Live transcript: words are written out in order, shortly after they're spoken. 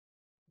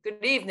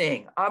Good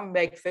evening. I'm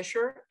Meg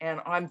Fisher,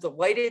 and I'm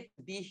delighted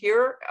to be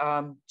here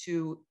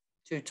to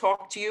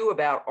talk to you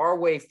about our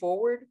way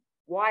forward,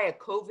 why a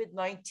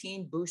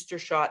COVID-19 booster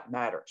shot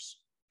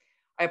matters.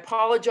 I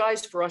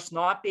apologize for us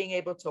not being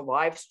able to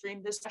live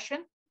stream this session,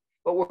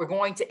 but we're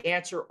going to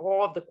answer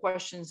all of the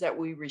questions that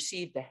we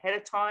received ahead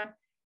of time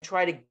and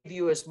try to give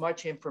you as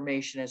much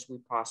information as we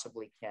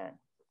possibly can.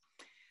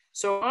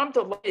 So I'm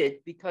delighted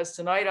because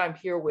tonight I'm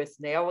here with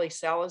Nayeli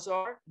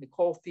Salazar,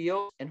 Nicole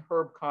Fields, and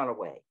Herb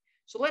Conaway.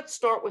 So let's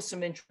start with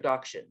some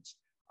introductions.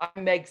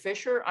 I'm Meg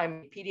Fisher.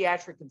 I'm a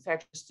pediatric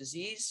infectious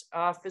disease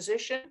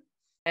physician,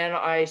 and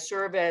I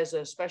serve as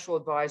a special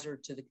advisor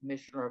to the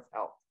Commissioner of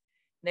Health.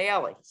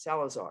 Nayeli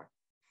Salazar.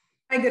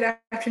 Hi, good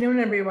afternoon,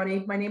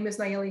 everybody. My name is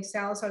Nayeli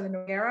Salazar, the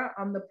Noguera.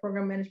 I'm the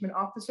Program Management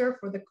Officer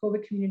for the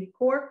COVID Community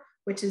Corps,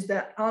 which is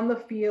the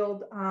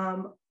on-the-field,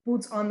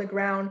 boots on the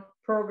ground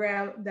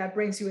program that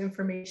brings you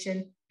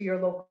information to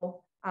your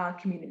local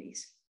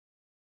communities.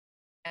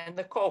 And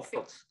Nicole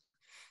Fields.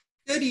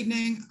 Good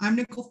evening. I'm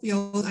Nicole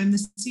Fields. I'm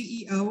the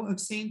CEO of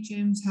St.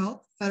 James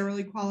Health,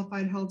 federally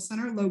qualified health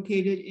center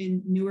located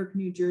in Newark,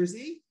 New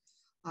Jersey.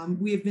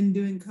 We have been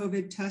doing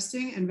COVID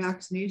testing and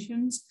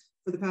vaccinations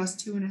for the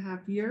past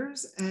 2.5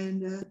 years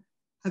and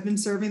have been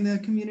serving the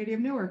community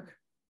of Newark.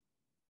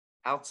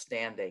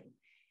 Outstanding.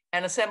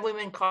 And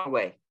Assemblyman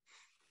Conaway.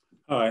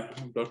 Hi,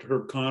 I'm Dr.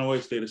 Herb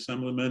Conaway, State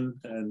Assemblyman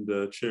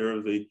and Chair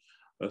of the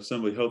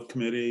Assembly Health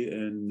Committee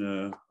and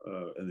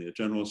the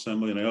General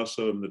Assembly, and I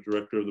also am the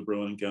Director of the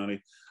Berlin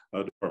County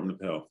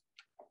Department of Health.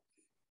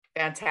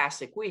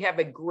 Fantastic. We have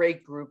a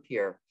great group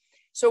here.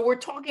 So we're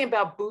talking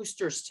about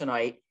boosters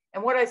tonight,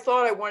 and what I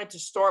thought I wanted to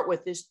start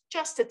with is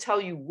just to tell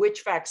you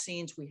which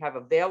vaccines we have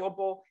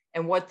available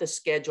and what the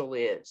schedule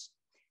is.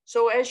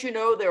 So as you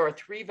know, there are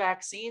 3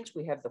 vaccines.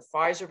 We have the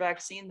Pfizer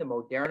vaccine, the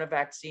Moderna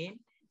vaccine,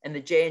 and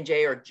the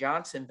J&J or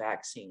Johnson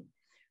vaccine.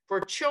 For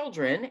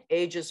children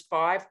ages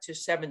 5 to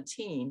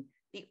 17,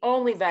 the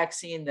only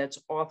vaccine that's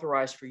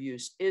authorized for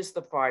use is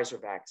the Pfizer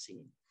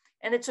vaccine.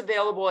 And it's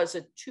available as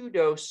a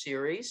 2-dose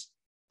series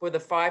for the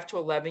 5 to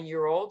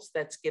 11-year-olds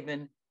that's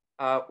given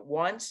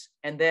once,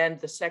 and then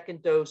the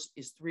second dose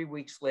is 3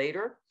 weeks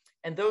later.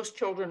 And those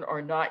children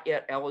are not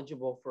yet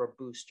eligible for a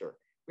booster.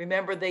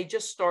 Remember, they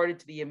just started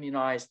to be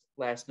immunized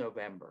last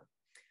November.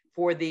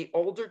 For the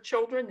older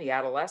children, the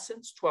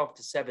adolescents, 12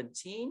 to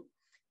 17,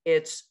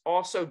 it's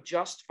also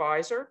just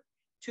Pfizer,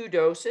 2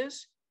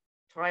 doses,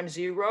 time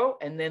 0,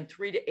 and then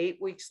 3 to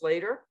 8 weeks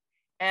later.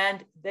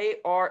 And they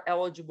are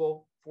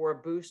eligible for a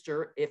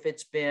booster if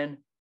it's been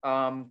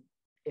 5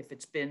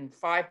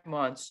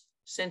 months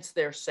since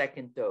their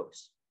second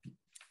dose.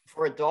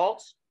 For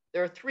adults,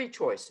 there are 3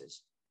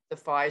 choices: the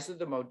Pfizer,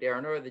 the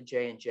Moderna, or the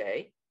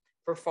J&J.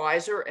 For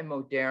Pfizer and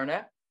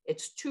Moderna,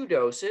 it's 2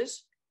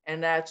 doses,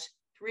 and that's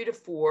 3 to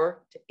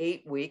 4 to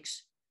 8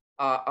 weeks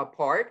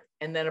apart,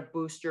 and then a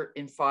booster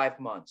in 5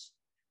 months.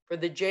 For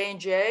the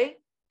J&J,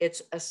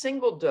 it's a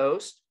single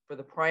dose for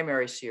the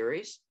primary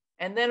series,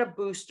 and then a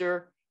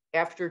booster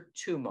after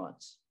 2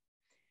 months.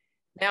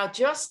 Now,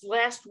 just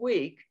last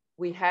week,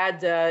 we had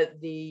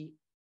the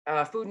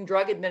Food and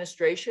Drug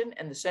Administration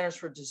and the Centers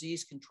for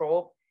Disease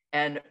Control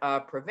and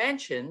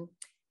Prevention.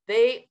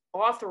 They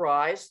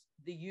authorized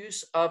the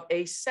use of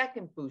a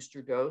second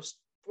booster dose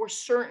for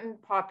certain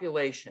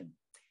population.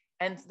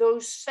 And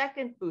those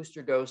second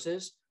booster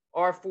doses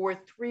are for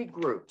 3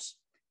 groups.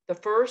 The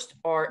first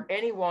are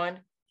anyone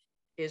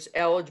is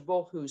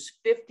eligible who's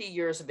 50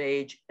 years of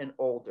age and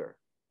older.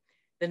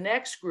 The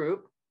next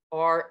group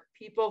are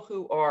people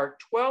who are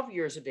 12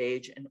 years of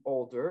age and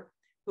older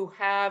who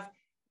have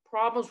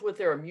problems with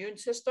their immune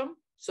system,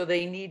 so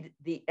they need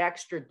the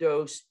extra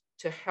dose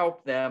to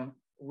help them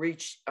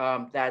reach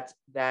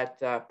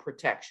that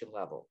protection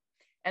level.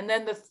 And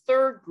then the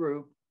third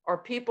group are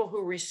people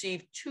who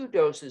receive 2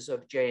 doses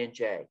of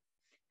J&J.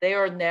 They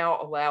are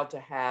now allowed to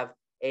have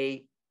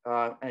an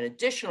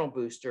additional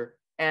booster,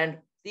 and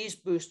these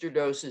booster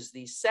doses,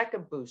 these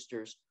second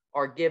boosters,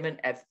 are given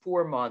at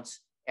 4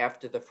 months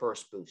after the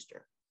first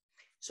booster.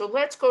 So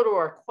let's go to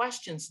our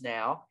questions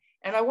now,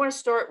 and I want to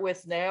start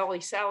with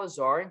Nayeli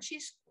Salazar, and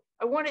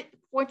I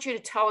want you to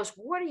tell us,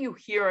 what are you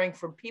hearing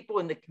from people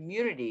in the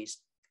communities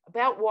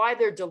about why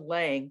they're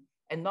delaying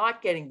and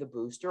not getting the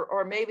booster,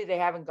 or maybe they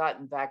haven't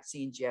gotten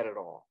vaccines yet at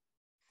all?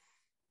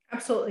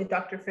 Absolutely,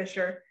 Dr.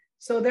 Fisher.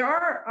 So there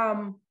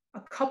are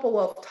a couple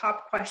of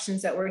top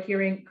questions that we're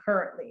hearing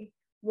currently.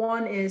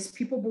 One is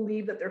people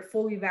believe that they're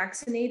fully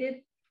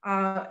vaccinated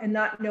and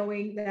not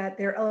knowing that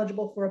they're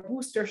eligible for a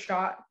booster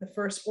shot, the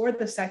first or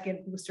the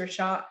second booster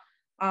shot,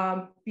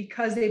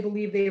 because they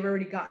believe they've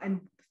already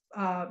gotten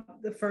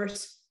the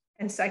first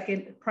and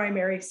second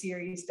primary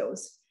series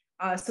dose.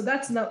 So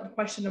that's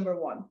question number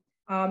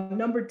 1.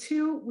 Number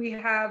 2, we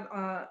have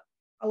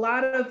a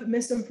lot of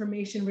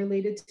misinformation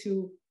related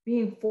to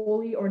being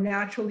fully or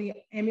naturally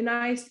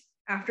immunized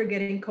after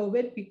getting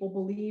COVID. People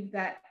believe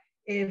that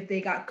if they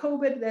got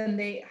COVID, then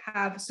they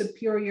have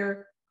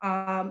superior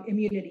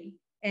immunity.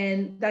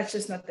 And that's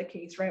just not the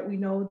case, right? We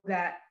know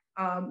that,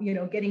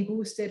 getting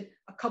boosted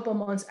a couple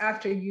months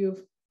after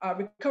you've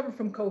recover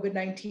from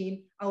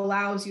COVID-19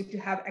 allows you to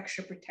have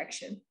extra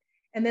protection.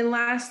 And then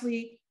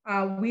lastly,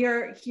 we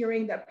are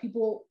hearing that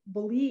people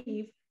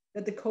believe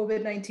that the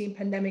COVID-19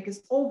 pandemic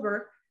is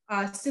over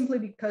simply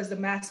because the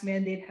mask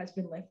mandate has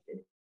been lifted.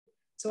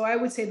 So I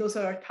would say those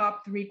are our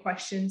top 3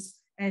 questions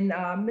and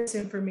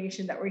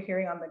misinformation that we're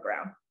hearing on the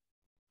ground.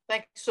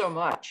 Thank you so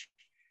much.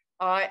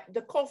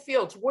 Nicole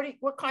Fields,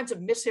 what kinds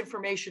of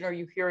misinformation are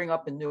you hearing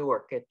up in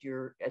Newark at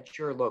your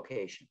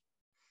location?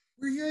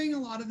 We're hearing a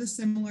lot of the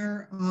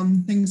similar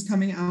things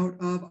coming out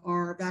of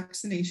our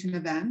vaccination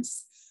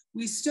events.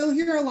 We still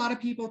hear a lot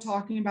of people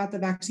talking about the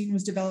vaccine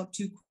was developed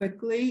too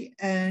quickly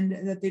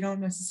and that they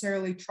don't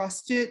necessarily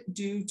trust it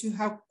due to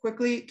how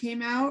quickly it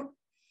came out.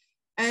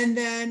 And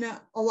then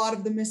a lot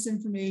of the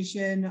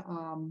misinformation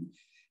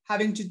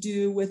having to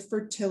do with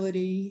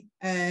fertility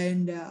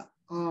and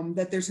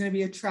that there's going to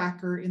be a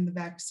tracker in the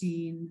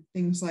vaccine,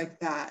 things like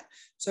that.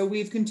 So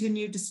we've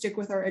continued to stick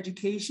with our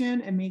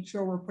education and make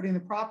sure we're putting the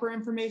proper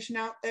information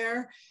out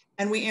there,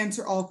 and we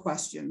answer all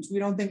questions. We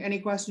don't think any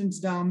question's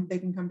dumb. They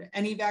can come to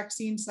any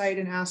vaccine site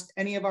and ask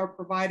any of our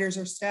providers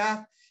or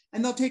staff,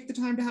 and they'll take the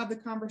time to have the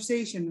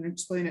conversation and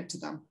explain it to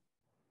them.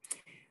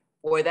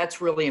 Boy, that's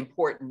really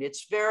important.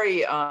 It's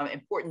very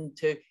important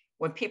to,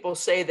 when people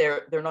say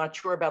they're not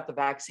sure about the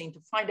vaccine, to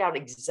find out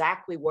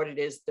exactly what it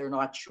is they're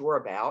not sure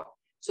about,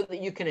 so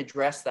that you can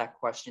address that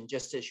question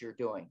just as you're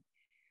doing.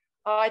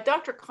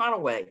 Dr.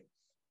 Conaway,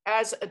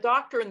 as a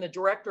doctor and the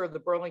director of the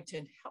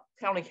Burlington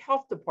County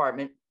Health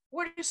Department,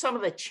 what are some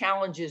of the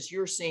challenges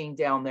you're seeing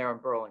down there in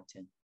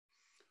Burlington?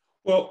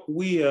 Well,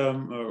 we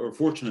are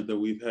fortunate that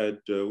we've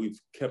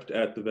kept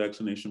at the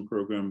vaccination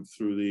program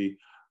through the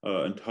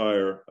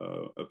entire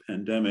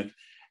pandemic.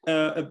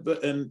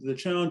 And the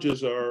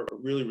challenges are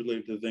really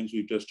related to the things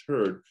we've just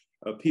heard.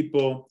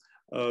 People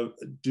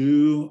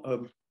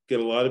do get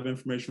a lot of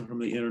information from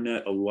the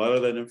internet. A lot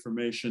of that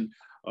information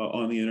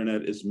on the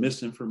internet is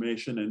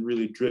misinformation and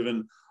really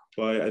driven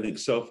by, I think,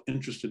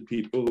 self-interested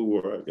people who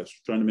are, I guess,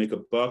 trying to make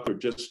a buck, or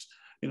just,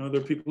 there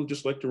are people who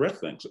just like to wreck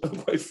things,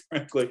 quite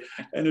frankly,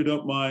 and who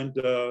don't mind,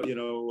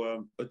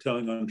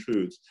 telling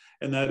untruths.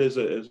 And that is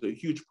a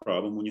huge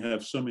problem when you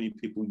have so many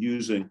people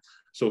using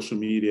social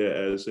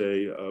media as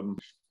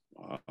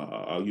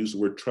I'll use the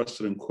word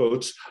trusted in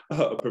quotes,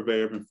 a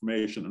purveyor of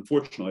information.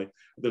 Unfortunately,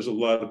 there's a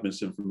lot of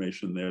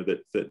misinformation there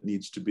that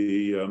needs to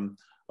be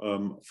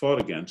fought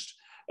against.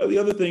 The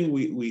other thing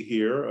we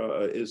hear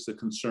is the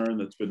concern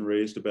that's been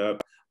raised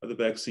about the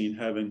vaccine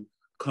having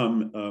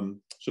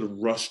come sort of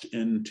rushed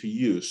into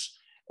use.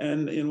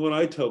 And what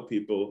I tell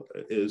people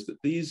is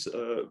that these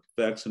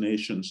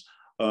vaccinations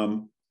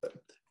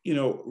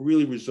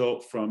really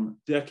result from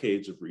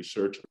decades of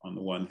research on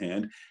the one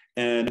hand,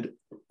 and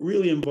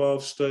really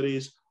involve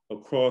studies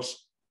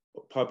across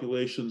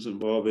populations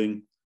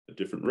involving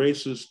different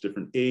races,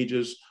 different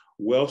ages,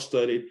 well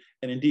studied,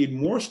 and indeed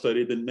more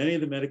studied than many of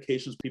the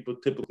medications people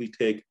typically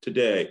take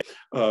today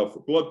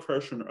for blood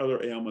pressure and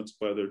other ailments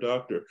by their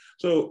doctor.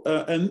 So,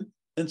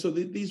 so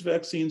these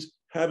vaccines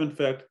have in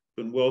fact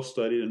been well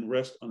studied and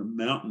rest on a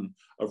mountain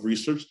of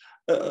research,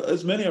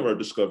 as many of our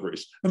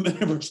discoveries and many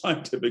of our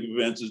scientific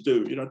advances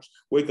do. You don't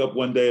wake up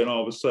one day and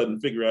all of a sudden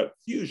figure out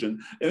fusion.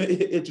 And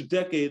it's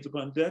decades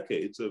upon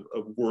decades of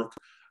work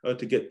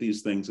to get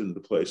these things into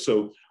place.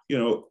 So,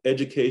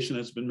 education,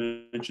 has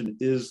been mentioned,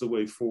 is the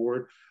way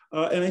forward.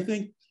 And I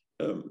think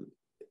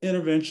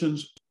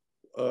interventions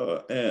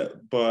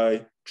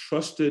by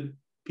trusted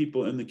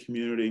people in the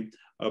community,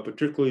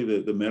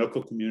 particularly the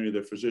medical community,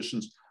 the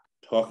physicians,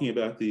 talking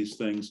about these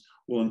things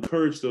will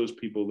encourage those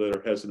people that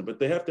are hesitant. But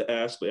they have to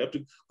ask, they have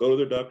to go to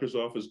their doctor's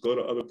office, go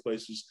to other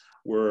places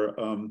where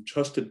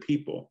trusted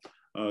people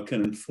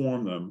can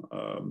inform them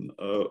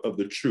of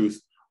the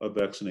truth of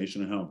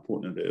vaccination and how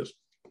important it is.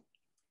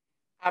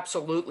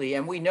 Absolutely.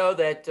 And we know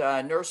that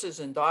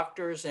nurses and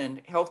doctors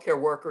and healthcare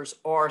workers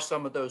are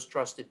some of those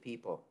trusted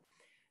people.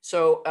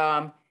 So,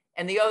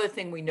 and the other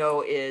thing we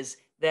know is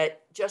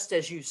that, just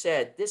as you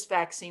said, this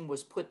vaccine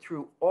was put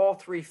through all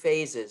 3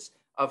 phases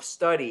of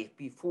study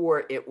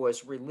before it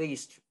was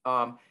released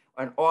and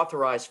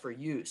authorized for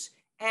use.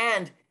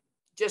 And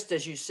just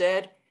as you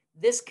said,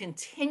 this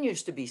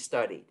continues to be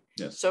studied.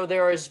 Yes. So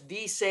there is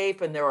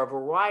V-Safe, and there are a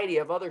variety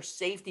of other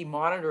safety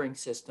monitoring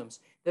systems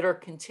that are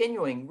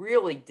continuing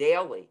really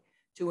daily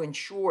to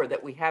ensure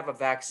that we have a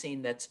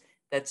vaccine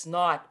that's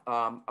not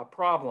a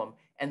problem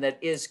and that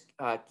is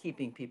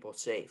keeping people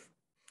safe.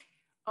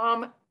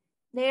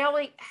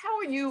 Nayeli, how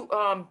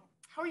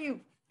are you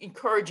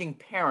encouraging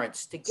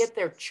parents to get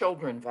their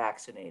children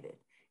vaccinated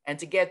and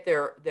to get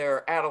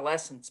their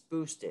adolescents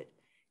boosted?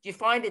 Do you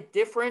find it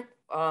different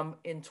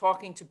in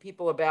talking to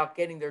people about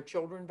getting their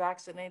children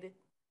vaccinated?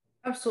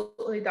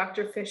 Absolutely,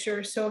 Dr.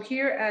 Fisher. So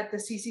here at the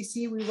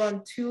CCC, we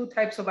run 2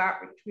 types of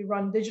outreach. We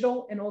run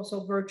digital and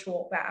also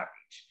virtual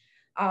outreach,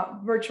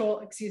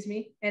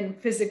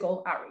 and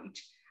physical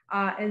outreach.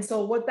 And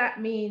so what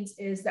that means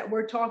is that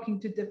we're talking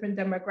to different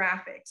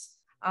demographics.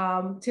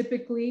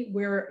 Typically,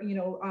 we're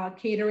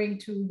catering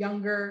to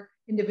younger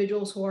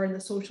individuals who are in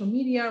the social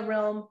media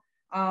realm,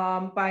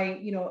 by,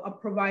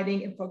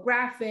 providing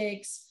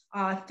infographics,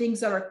 things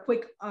that are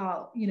quick,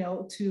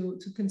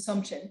 to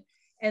consumption.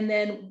 And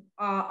then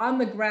on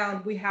the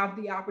ground, we have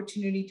the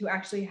opportunity to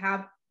actually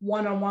have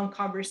one-on-one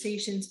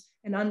conversations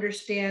and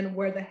understand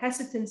where the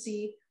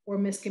hesitancy or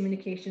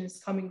miscommunication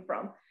is coming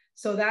from.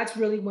 So that's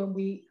really when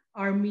we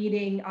are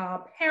meeting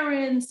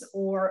parents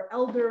or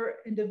elder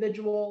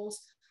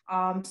individuals,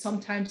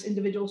 sometimes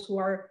individuals who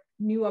are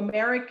new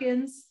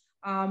Americans.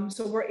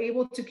 So we're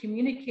able to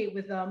communicate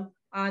with them,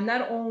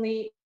 not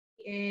only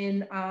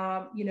in,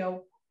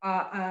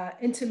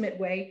 intimate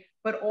way,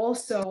 but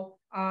also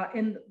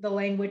in the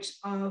language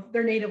of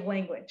their native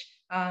language,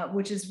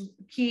 which is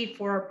key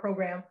for our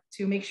program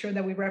to make sure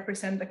that we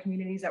represent the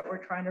communities that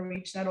we're trying to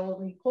reach, not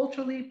only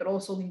culturally, but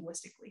also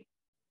linguistically.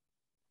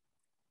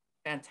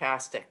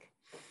 Fantastic.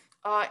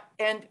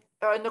 And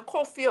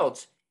Nicole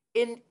Fields,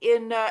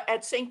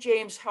 at St.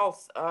 James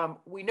Health,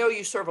 we know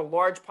you serve a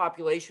large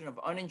population of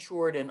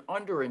uninsured and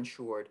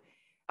underinsured.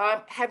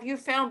 Have you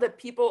found that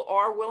people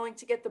are willing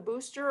to get the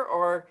booster,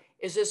 or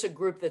is this a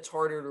group that's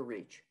harder to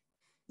reach?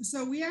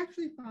 So we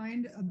actually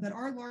find that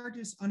our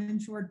largest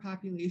uninsured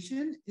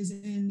population is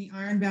in the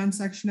Ironbound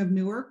section of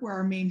Newark, where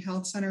our main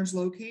health center is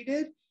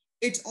located.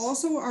 It's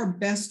also our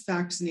best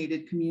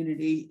vaccinated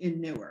community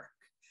in Newark.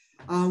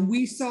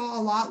 We saw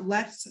a lot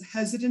less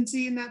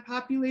hesitancy in that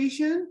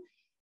population,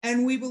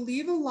 and we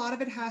believe a lot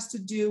of it has to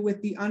do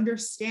with the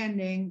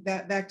understanding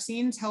that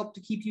vaccines help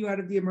to keep you out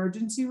of the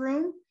emergency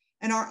room,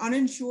 and our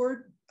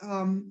uninsured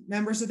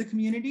members of the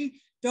community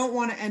don't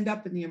want to end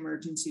up in the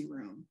emergency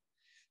room.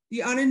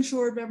 The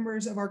uninsured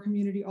members of our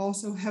community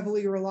also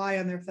heavily rely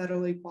on their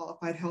federally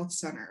qualified health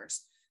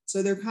centers.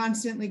 So they're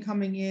constantly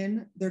coming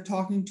in, they're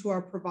talking to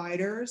our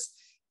providers,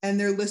 and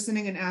they're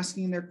listening and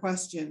asking their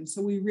questions.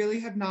 So we really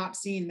have not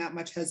seen that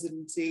much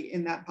hesitancy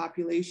in that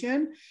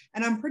population.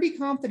 And I'm pretty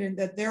confident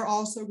that they're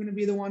also going to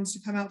be the ones to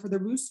come out for their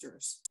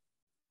boosters.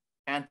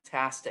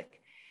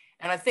 Fantastic.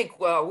 And I think,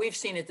 well, we've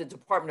seen at the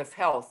Department of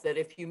Health that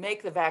if you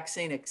make the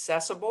vaccine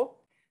accessible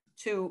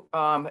to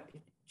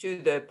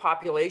the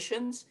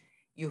populations,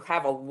 you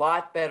have a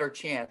lot better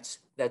chance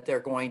that they're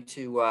going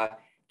to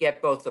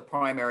get both the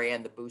primary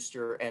and the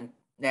booster, and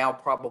now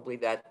probably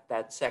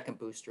that second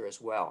booster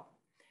as well.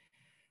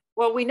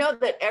 Well, we know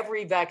that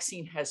every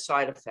vaccine has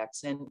side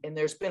effects, and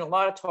there's been a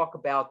lot of talk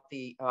about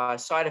the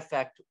side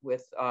effect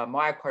with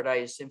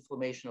myocarditis,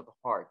 inflammation of the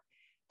heart.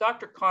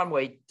 Dr.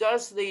 Conaway,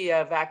 does the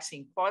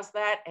vaccine cause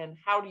that, and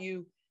how do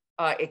you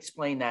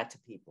explain that to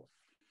people?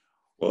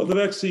 Well, the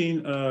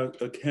vaccine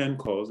can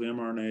cause, the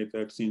mRNA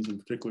vaccines in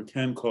particular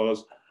can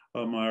cause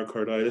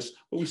myocarditis,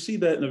 but we see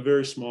that in a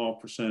very small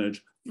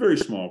percentage, very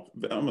small,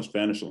 almost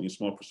vanishingly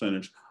small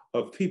percentage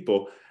of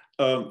people.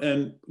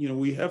 And,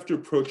 we have to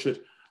approach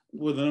it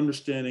with an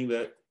understanding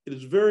that it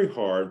is very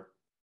hard,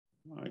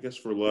 I guess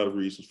for a lot of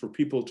reasons, for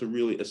people to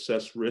really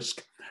assess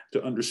risk,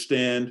 to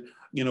understand,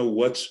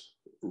 what's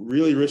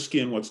really risky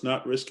and what's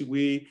not risky.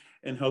 We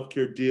in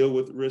healthcare deal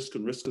with risk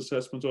and risk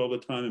assessments all the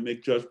time and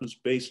make judgments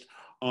based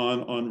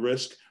on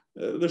risk.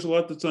 There's a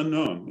lot that's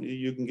unknown.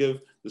 You can give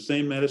the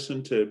same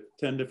medicine to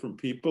 10 different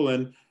people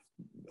and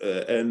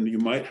you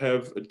might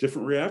have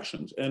different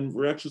reactions and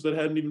reactions that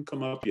hadn't even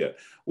come up yet.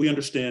 We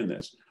understand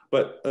this,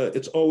 but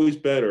it's always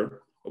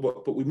better.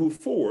 But we move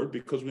forward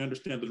because we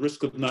understand the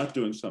risk of not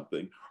doing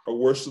something are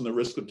worse than the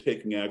risk of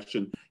taking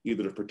action,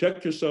 either to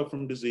protect yourself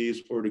from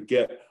disease or to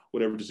get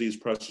whatever disease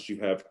process you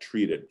have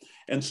treated.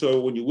 And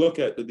so when you look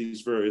at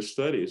these various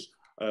studies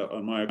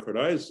on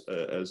myocarditis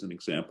as an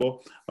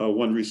example,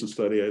 one recent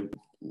study I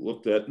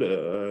looked at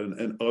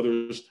and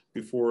others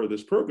before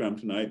this program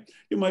tonight,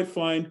 you might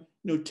find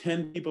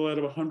 10 people out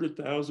of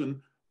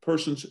 100,000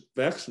 persons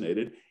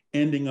vaccinated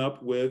ending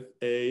up with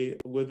a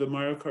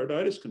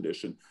myocarditis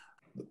condition.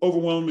 The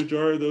overwhelming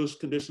majority of those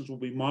conditions will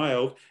be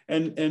mild,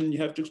 and you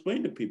have to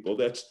explain to people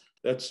that's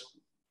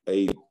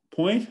a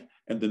point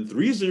and then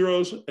 3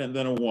 zeros and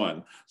then a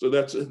 1. So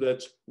that's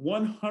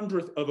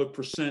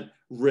 1/100%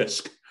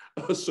 risk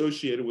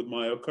associated with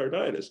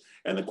myocarditis.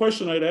 And the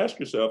question I'd ask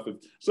yourself, if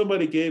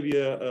somebody gave you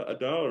a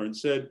dollar and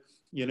said,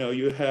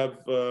 you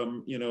have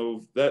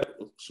that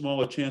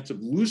small a chance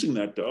of losing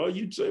that dollar,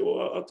 you'd say,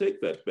 well, I'll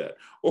take that bet.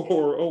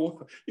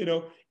 Or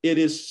it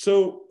is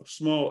so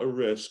small a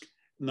risk.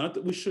 Not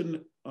that we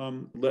shouldn't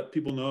let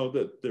people know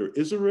that there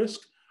is a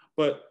risk,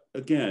 but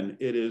again,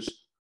 it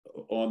is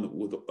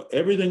with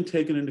everything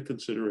taken into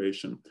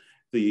consideration,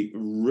 the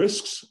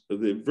risks,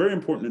 the very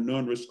important and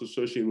known risks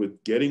associated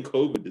with getting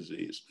COVID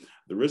disease,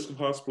 the risk of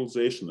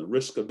hospitalization, the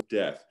risk of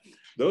death,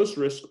 those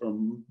risks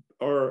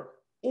are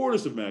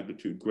orders of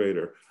magnitude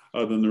greater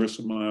than the risk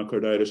of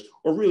myocarditis,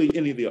 or really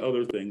any of the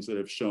other things that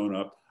have shown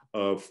up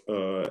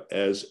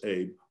as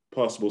a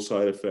possible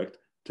side effect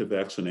to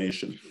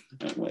vaccination.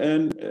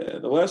 And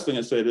the last thing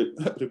I say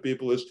to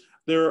people is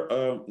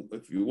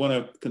if you want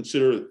to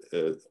consider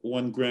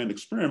one grand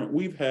experiment,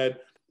 we've had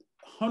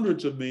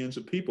hundreds of millions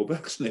of people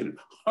vaccinated,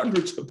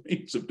 hundreds of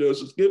millions of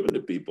doses given to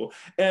people.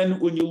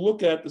 And when you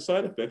look at the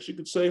side effects, you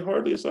could say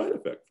hardly a side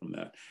effect from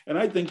that. And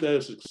I think that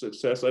is a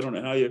success. I don't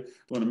know how you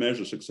want to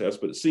measure success,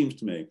 but it seems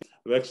to me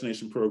the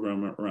vaccination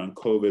program around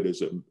COVID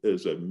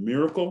is a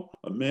miracle,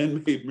 a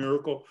man-made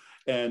miracle,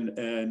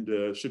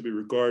 and should be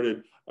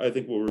regarded, I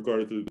think will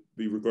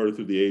be regarded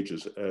through the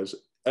ages as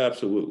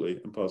absolutely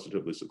and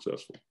positively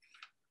successful.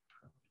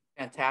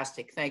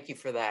 Fantastic. Thank you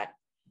for that.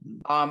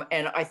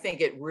 And I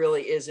think it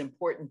really is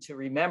important to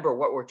remember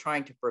what we're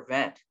trying to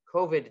prevent.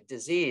 COVID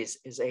disease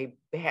is a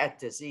bad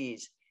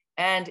disease.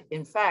 And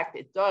in fact,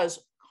 it does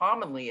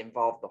commonly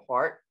involve the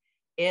heart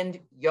in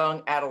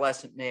young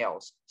adolescent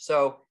males.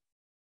 So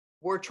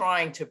we're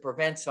trying to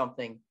prevent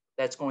something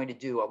that's going to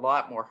do a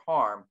lot more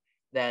harm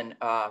than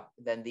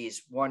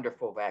these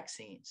wonderful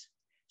vaccines.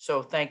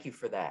 So thank you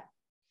for that.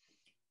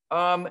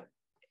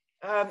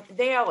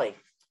 Nayeli,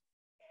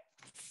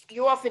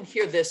 you often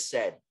hear this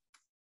said,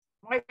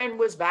 my friend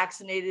was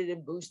vaccinated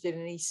and boosted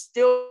and he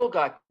still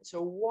got,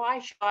 so why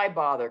should I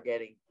bother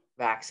getting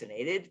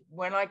vaccinated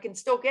when I can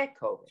still get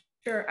COVID?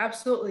 Sure,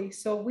 absolutely.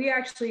 So we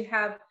actually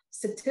have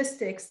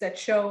statistics that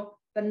show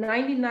that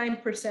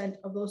 99%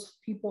 of those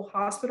people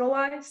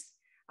hospitalized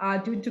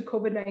due to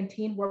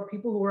COVID-19 were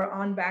people who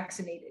were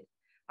unvaccinated.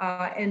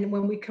 And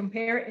when we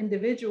compare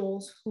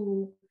individuals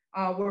who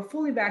were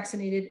fully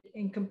vaccinated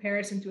in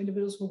comparison to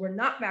individuals who were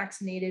not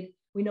vaccinated,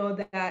 we know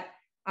that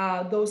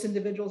those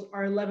individuals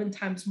are 11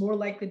 times more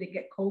likely to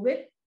get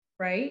COVID,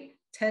 right?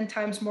 10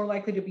 times more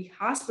likely to be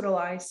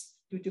hospitalized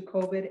due to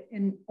COVID,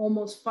 and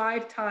almost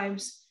 5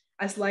 times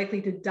as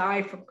likely to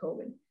die from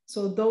COVID.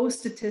 So those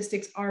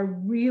statistics are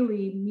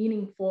really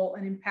meaningful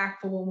and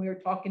impactful when we are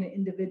talking to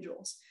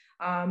individuals.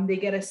 They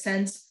get a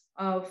sense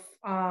of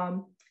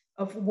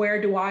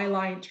where do I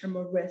lie in terms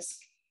of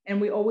risk.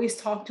 And we always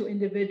talk to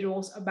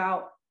individuals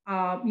about,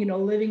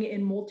 living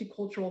in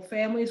multicultural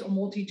families or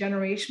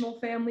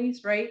multi-generational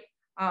families, right?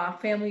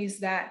 Families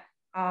that,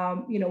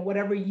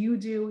 whatever you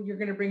do, you're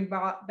going to bring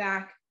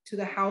back to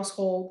the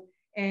household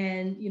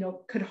and,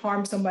 could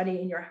harm somebody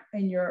in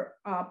your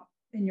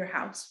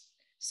house.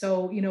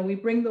 So, we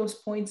bring those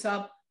points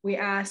up. We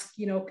ask,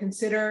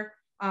 consider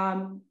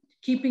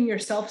keeping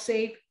yourself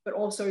safe, but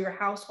also your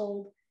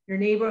household, your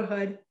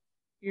neighborhood,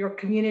 your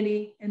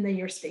community, and then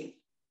your state.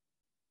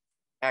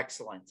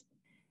 Excellent.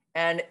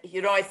 And,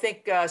 I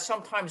think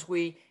sometimes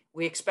we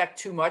expect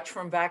too much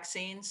from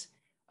vaccines.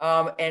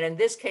 And in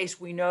this case,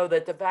 we know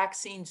that the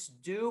vaccines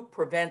do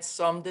prevent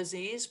some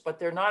disease, but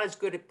they're not as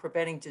good at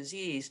preventing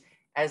disease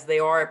as they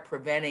are at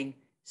preventing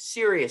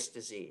serious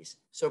disease.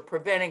 So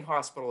preventing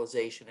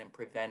hospitalization and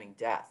preventing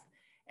death.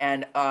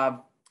 And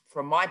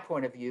from my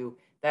point of view,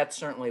 that's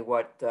certainly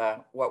what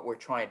we're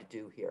trying to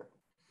do here.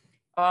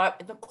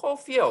 Nicole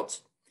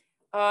Fields,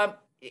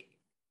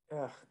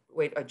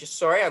 wait,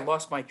 sorry, I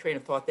lost my train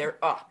of thought there.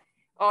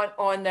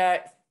 On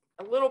a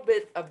little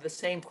bit of the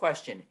same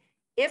question.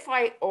 If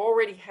I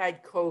already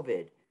had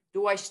COVID,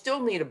 do I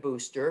still need a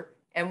booster?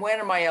 And when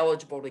am I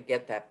eligible to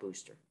get that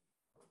booster?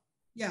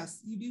 Yes,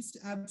 you do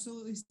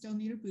absolutely still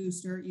need a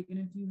booster, even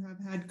if you have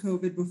had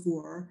COVID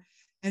before.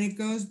 And it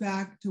goes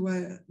back to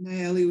what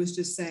Nayeli was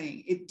just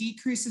saying. It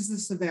decreases the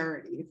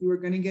severity. If you were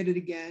going to get it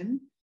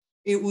again,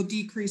 it will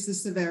decrease the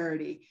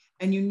severity.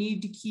 And you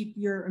need to keep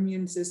your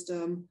immune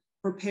system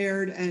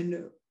prepared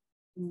and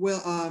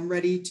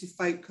ready to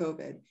fight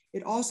COVID.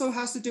 It also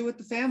has to do with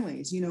the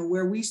families,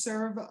 where we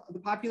serve, the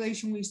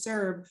population we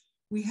serve,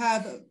 we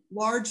have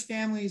large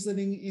families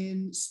living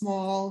in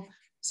small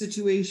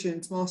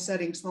situations, small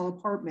settings, small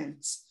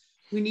apartments.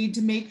 We need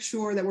to make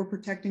sure that we're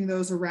protecting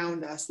those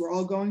around us. We're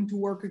all going to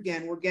work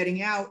again, we're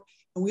getting out,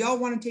 and we all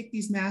want to take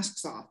these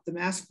masks off. The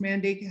mask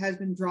mandate has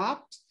been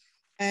dropped.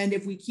 And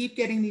if we keep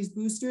getting these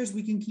boosters,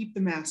 we can keep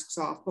the masks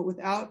off. But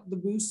without the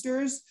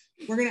boosters,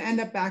 we're going to end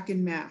up back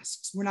in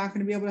masks. We're not going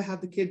to be able to have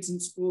the kids in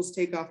schools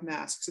take off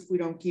masks if we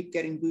don't keep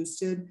getting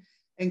boosted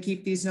and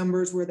keep these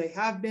numbers where they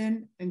have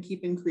been and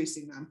keep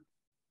increasing them.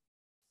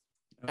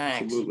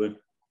 Absolutely.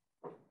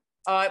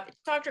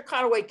 Dr.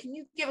 Conaway, can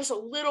you give us a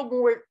little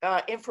more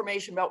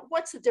information about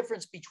what's the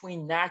difference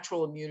between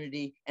natural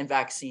immunity and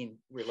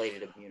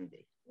vaccine-related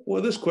immunity?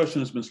 Well, this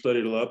question has been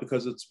studied a lot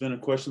because it's been a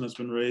question that's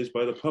been raised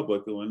by the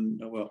public.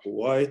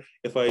 Why,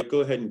 if I go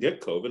ahead and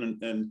get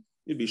COVID, and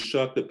you'd be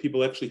shocked that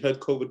people actually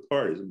had COVID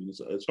parties. I mean,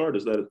 as hard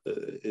as that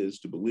is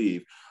to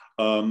believe,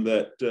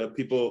 that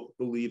people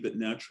believe that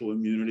natural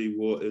immunity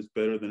is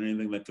better than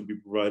anything that could be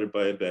provided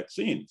by a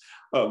vaccine.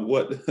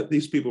 What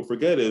these people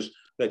forget is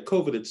that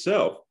COVID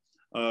itself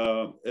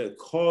it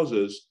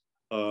causes,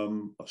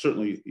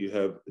 certainly you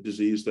have a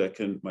disease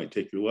that might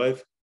take your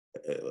life,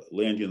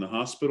 land you in the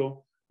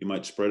hospital. You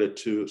might spread it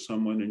to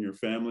someone in your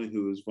family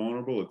who is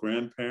vulnerable, a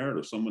grandparent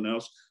or someone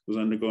else who's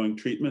undergoing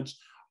treatments,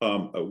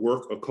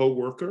 a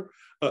co-worker.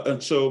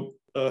 And so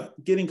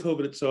getting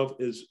COVID itself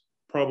is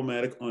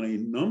problematic on a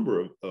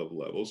number of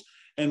levels.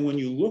 And when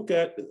you look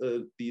at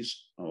these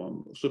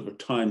sort of a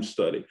time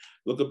study,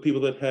 look at people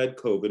that had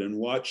COVID and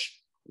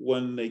watch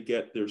when they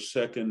get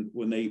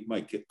when they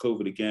might get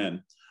COVID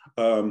again.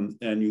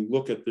 and you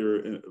look at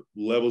their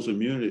levels of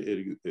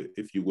immunity,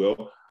 if you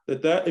will,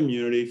 that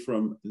immunity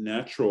from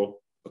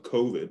natural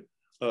COVID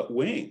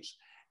wanes.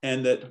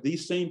 And that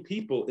these same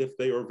people, if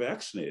they are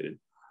vaccinated,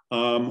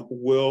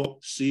 will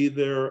see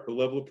their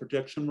level of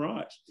protection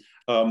rise.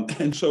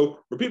 And so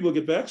for people who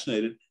get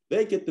vaccinated,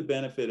 they get the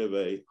benefit of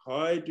a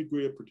high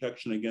degree of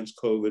protection against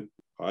COVID,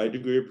 high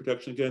degree of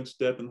protection against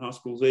death and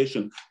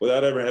hospitalization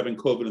without ever having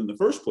COVID in the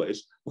first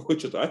place,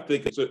 which is, I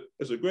think, is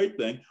a great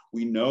thing.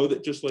 We know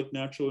that just like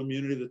natural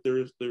immunity, that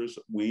there's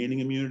waning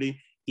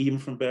immunity even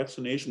from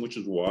vaccination, which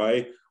is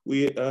why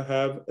we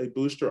have a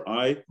booster.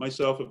 I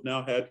myself have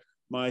now had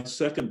my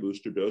second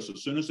booster dose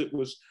as soon as it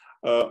was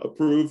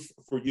approved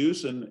for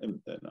use,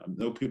 and I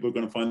know people are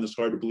going to find this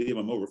hard to believe.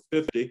 I'm over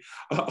 50.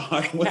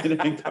 I went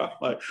and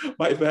got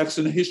my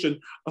vaccination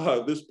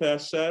this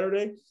past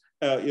Saturday,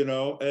 and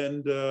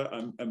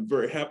I'm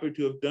very happy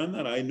to have done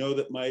that. I know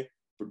that my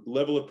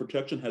level of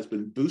protection has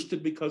been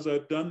boosted because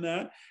I've done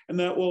that, and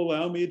that will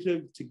allow me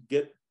to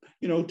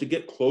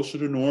get closer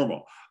to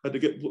normal, to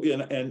get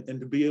and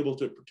to be able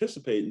to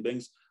participate in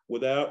things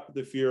without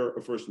the fear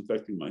of first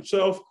infecting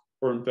myself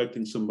or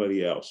infecting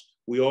somebody else.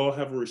 We all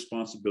have a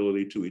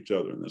responsibility to each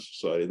other in this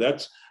society.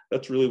 That's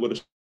really what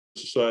a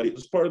society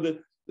is. Part of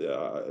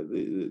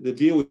the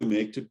deal we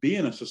make to be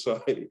in a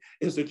society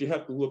is that you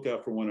have to look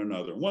out for one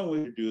another. One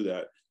way to do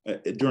that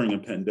during a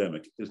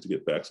pandemic is to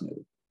get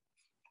vaccinated.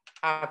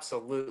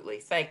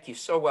 Absolutely. Thank you.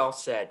 So well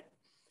said.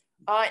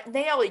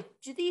 Nayeli,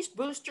 do these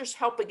boosters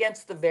help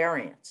against the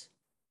variants?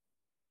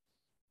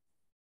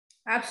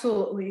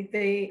 Absolutely.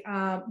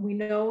 We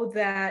know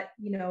that,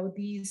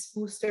 these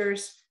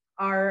boosters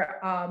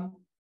are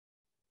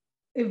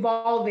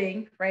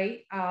evolving,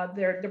 right?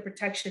 Their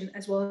protection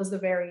as well as the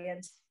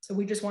variants. So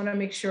we just want to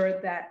make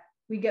sure that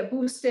we get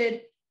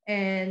boosted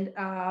and,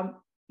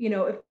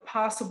 if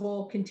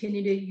possible,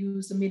 continue to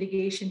use the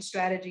mitigation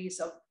strategies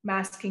of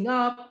masking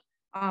up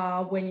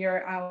when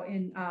you're out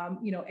in,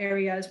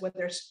 areas where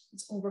it's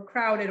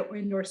overcrowded or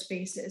indoor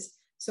spaces.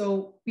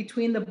 So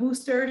between the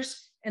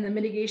boosters and the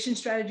mitigation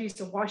strategies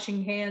to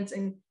washing hands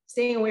and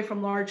staying away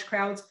from large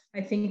crowds,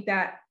 I think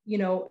that,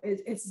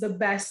 it's the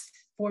best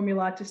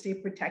formula to stay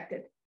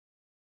protected.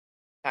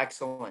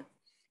 Excellent.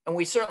 And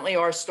we certainly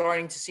are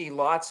starting to see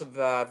lots of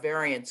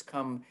variants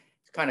come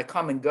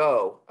and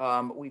go.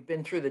 We've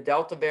been through the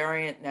Delta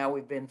variant. Now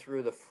we've been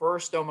through the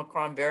first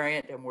Omicron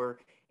variant, and we're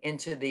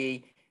into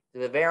the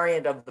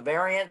variant of the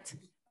variant.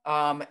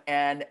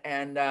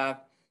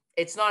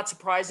 It's not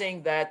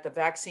surprising that the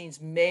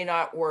vaccines may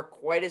not work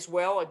quite as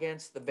well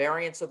against the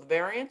variants of the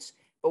variants,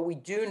 but we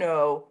do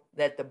know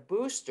that the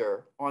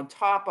booster on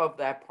top of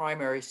that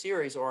primary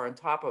series or on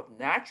top of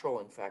natural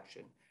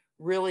infection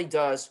really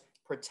does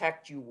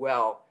protect you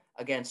well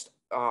against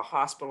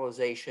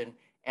hospitalization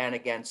and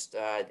against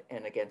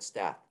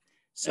death.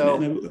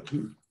 So,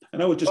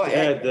 and I would just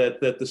add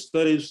that the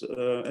studies,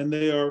 and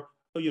they are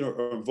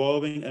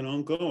evolving and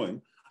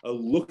ongoing,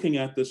 looking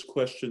at this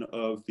question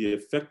of the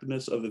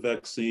effectiveness of the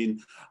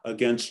vaccine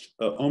against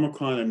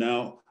Omicron and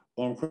now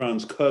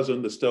Omicron's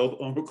cousin, the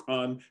stealth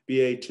Omicron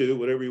BA2,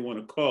 whatever you want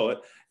to call it.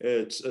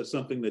 It's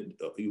something that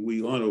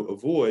we want to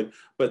avoid.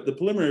 But the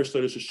preliminary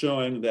studies are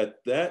showing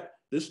that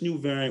this new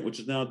variant, which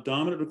is now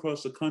dominant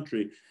across the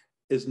country,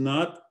 is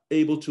not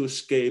able to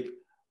escape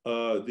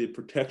the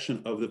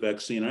protection of the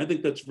vaccine. And I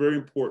think that's very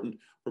important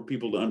for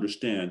people to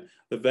understand.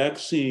 The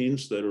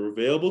vaccines that are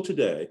available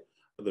today,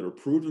 that are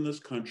approved in this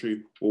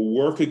country, will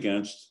work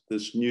against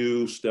this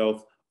new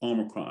stealth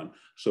Omicron.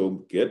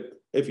 So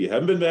if you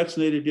haven't been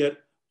vaccinated yet,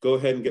 go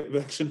ahead and get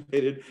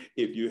vaccinated.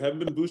 If you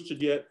haven't been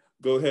boosted yet,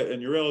 go ahead,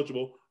 and you're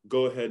eligible,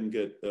 go ahead and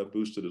get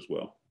boosted as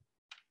well.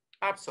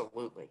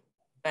 Absolutely.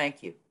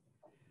 Thank you.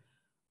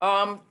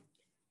 On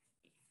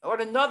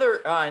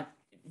another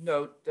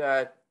note,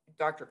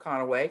 Dr.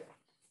 Conaway,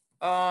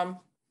 are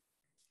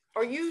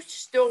you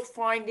still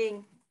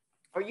finding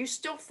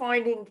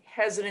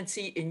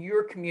hesitancy in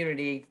your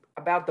community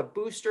about the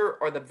booster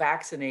or the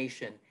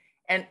vaccination?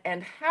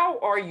 And how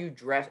are you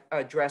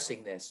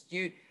addressing this?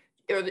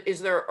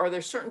 Are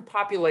there certain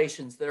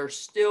populations that are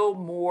still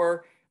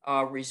more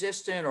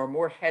resistant or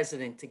more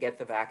hesitant to get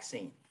the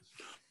vaccine?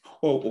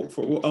 Well,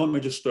 let me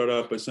just start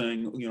out by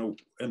saying,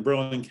 in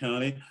Burlington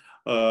County,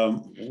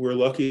 we're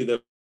lucky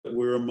that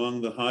we're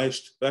among the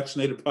highest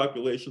vaccinated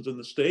populations in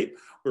the state.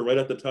 We're right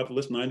at the top of the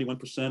list.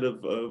 91%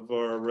 of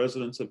our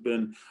residents have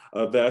been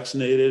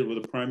vaccinated with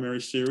a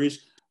primary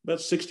series. About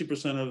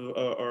 60% of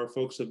our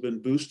folks have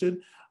been boosted,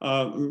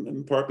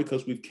 in part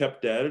because we've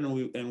kept at it,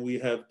 and we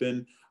have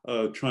been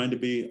trying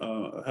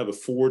to have a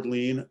forward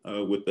lean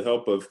with the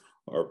help of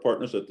our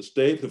partners at the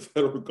state, the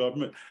federal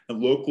government,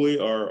 and locally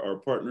our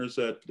partners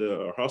at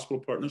our hospital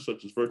partners,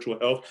 such as Virtual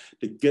Health,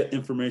 to get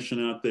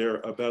information out there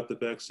about the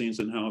vaccines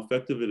and how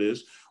effective it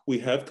is. We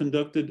have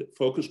conducted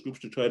focus groups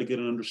to try to get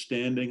an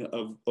understanding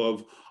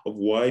of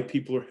why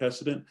people are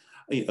hesitant.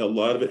 A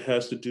lot of it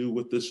has to do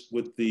with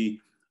the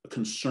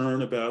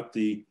concern about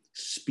the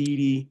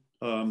speedy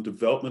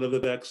development of the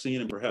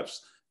vaccine, and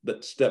perhaps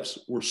that steps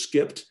were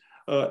skipped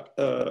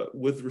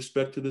with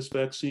respect to this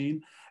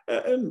vaccine.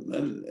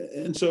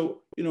 And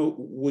so, you know,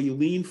 we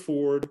lean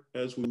forward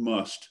as we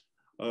must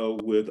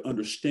with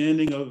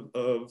understanding of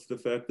the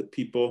fact that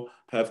people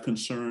have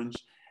concerns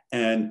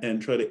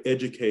and try to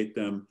educate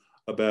them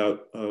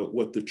about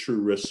what the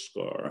true risks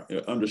are,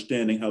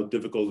 understanding how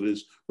difficult it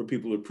is for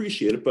people to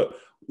appreciate it. But,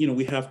 you know,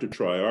 we have to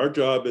try. Our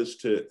job is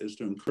to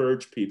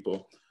encourage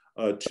people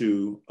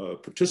to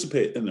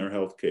participate in their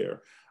healthcare,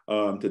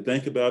 to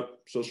think about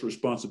social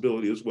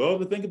responsibility as well,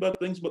 to think about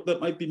things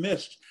that might be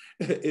missed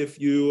if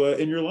you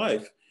in your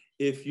life,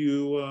 if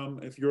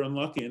you're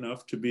unlucky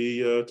enough to be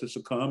to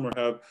succumb or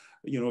have,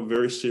 you know,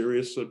 very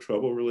serious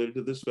trouble related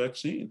to this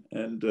vaccine.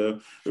 And there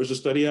was a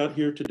study out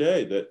here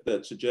today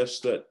that suggests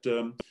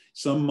that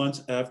some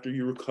months after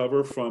you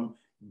recover from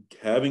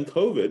having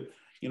COVID,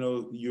 you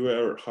know, you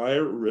are at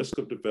higher risk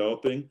of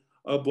developing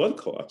blood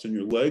clots in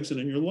your legs and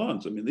in your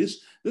lungs. I mean,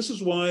 this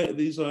is why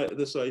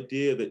this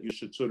idea that you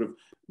should sort of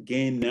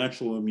gain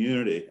natural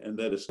immunity and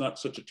that it's not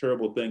such a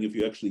terrible thing if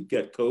you actually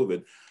get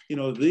COVID. You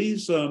know,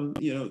 these,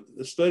 you know,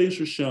 the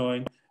studies are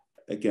showing,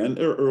 again,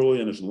 they're early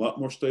and there's a lot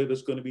more study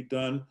that's going to be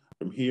done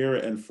from here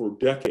and for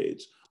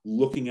decades,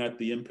 looking at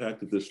the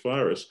impact of this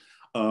virus.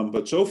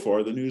 But so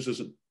far, the news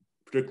isn't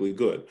particularly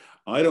good.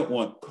 I don't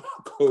want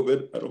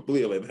COVID. I don't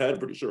believe I've had,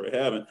 pretty sure I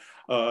haven't.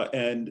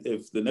 And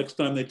if the next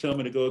time they tell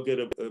me to go get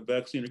a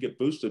vaccine or get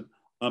boosted,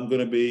 I'm going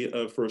to be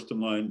first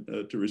in line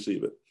to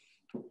receive it.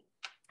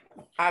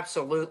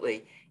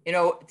 Absolutely. You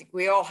know,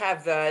 we all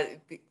have,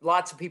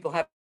 lots of people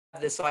have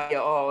this idea,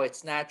 oh,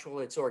 it's natural,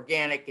 it's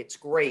organic, it's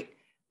great.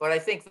 But I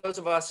think those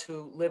of us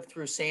who lived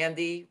through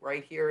Sandy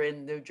right here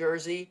in New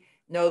Jersey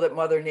know that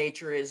Mother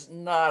Nature is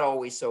not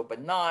always so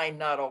benign,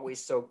 not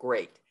always so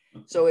great.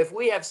 So if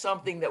we have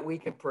something that we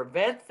can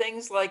prevent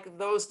things like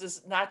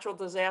those natural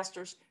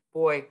disasters,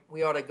 boy,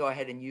 we ought to go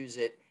ahead and use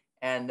it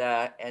and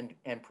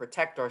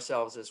protect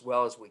ourselves as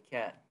well as we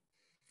can.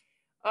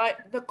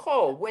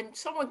 Nicole, when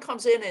someone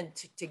comes in and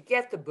to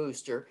get the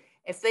booster,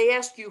 if they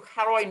ask you,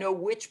 how do I know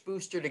which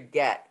booster to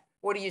get?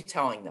 What are you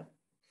telling them?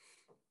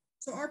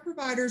 So our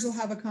providers will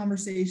have a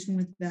conversation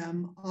with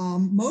them.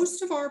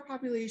 Most of our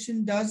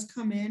population does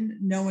come in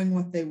knowing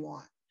what they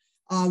want.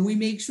 We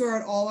make sure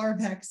at all our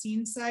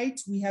vaccine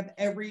sites, we have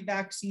every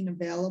vaccine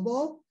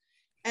available.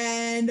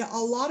 And a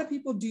lot of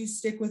people do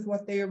stick with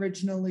what they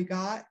originally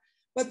got,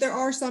 but there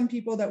are some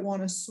people that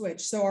want to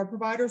switch. So our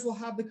providers will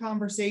have the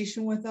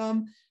conversation with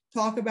them,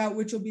 talk about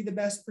which will be the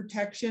best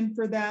protection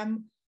for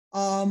them.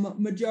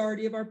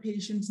 Majority of our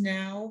patients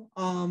now,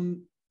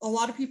 a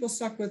lot of people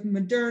stuck with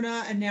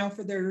Moderna, and now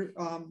for their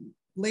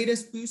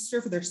latest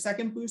booster, for their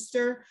second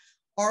booster,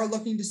 are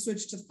looking to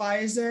switch to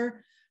Pfizer.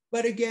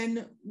 But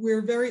again,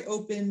 we're very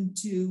open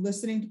to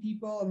listening to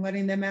people and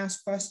letting them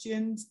ask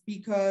questions,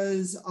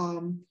 because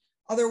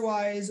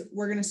otherwise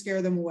we're going to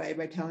scare them away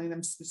by telling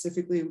them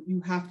specifically, you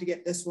have to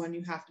get this one,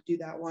 you have to do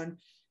that one.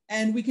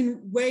 And we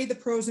can weigh the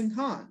pros and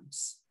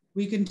cons.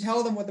 We can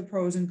tell them what the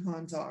pros and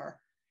cons are.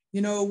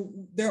 You know,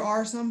 there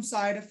are some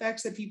side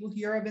effects that people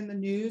hear of in the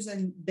news,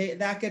 and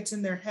that gets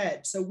in their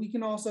head. So we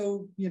can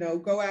also, you know,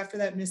 go after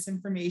that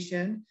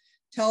misinformation,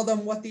 tell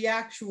them what the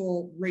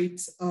actual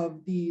rates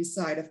of these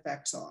side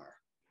effects are.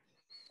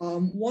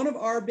 One of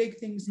our big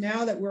things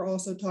now that we're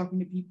also talking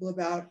to people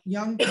about,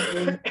 young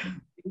people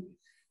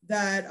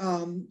that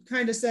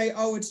kind of say,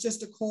 oh, it's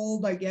just a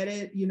cold, I get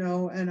it, you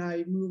know, and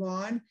I move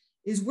on,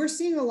 is we're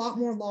seeing a lot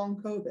more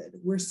long COVID.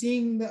 We're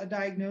seeing the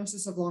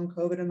diagnosis of long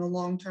COVID and the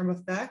long-term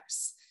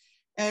effects,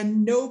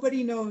 and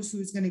nobody knows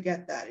who's going to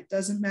get that. It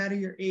doesn't matter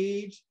your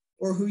age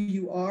or who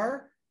you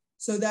are.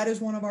 So that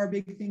is one of our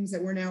big things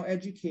that we're now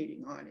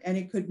educating on. And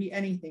it could be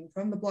anything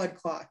from the blood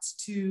clots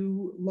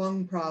to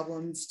lung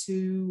problems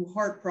to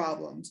heart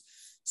problems.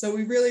 So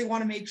we really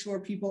want to make sure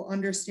people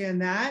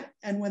understand that.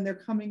 And when they're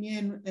coming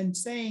in and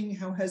saying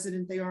how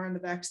hesitant they are on the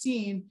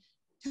vaccine,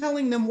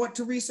 telling them what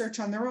to research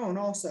on their own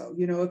also.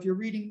 You know, if you're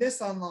reading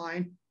this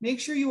online, make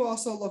sure you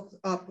also look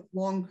up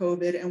long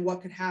COVID and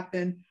what could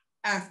happen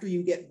after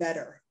you get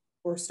better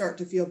or start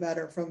to feel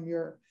better from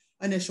your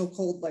initial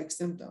cold-like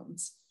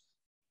symptoms.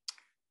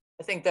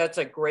 I think that's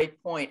a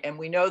great point. And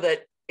we know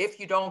that if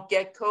you don't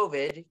get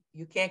COVID,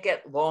 you can't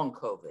get long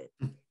COVID.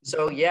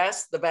 So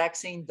yes, the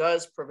vaccine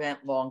does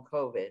prevent long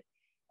COVID.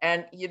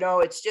 And, you know,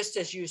 it's just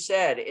as you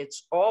said,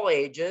 it's all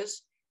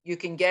ages. You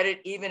can get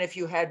it even if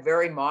you had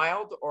very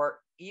mild or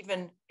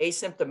even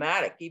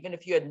asymptomatic. Even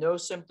if you had no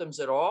symptoms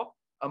at all,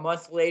 a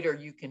month later,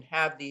 you can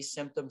have these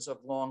symptoms of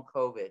long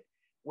COVID,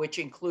 which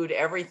include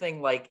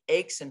everything like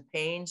aches and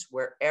pains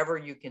wherever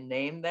you can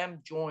name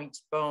them,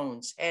 joints,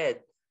 bones, head,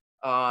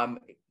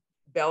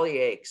 belly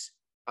aches,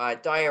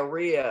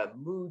 diarrhea,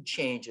 mood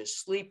changes,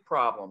 sleep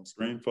problems.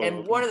 Brain fog.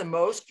 And one of the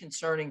most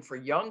concerning for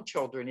young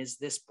children is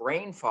this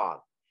brain fog,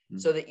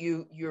 so that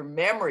your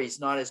memory is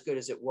not as good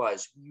as it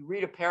was. You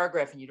read a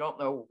paragraph and you don't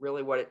know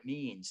really what it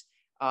means.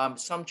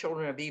 Some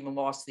children have even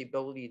lost the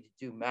ability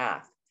to do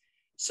math.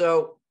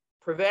 So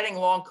preventing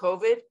long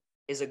COVID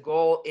is a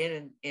goal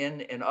in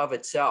and of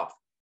itself.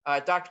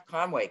 Dr.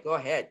 Conaway, go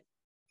ahead.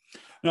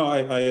 No,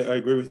 I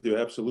agree with you,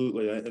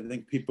 absolutely. I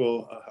think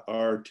people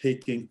are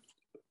taking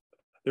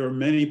there are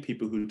many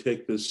people who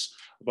take this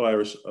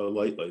virus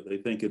lightly. They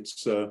think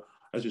it's,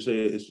 as you say,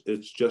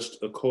 it's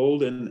just a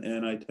cold,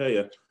 and I tell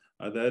you,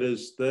 that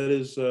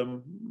is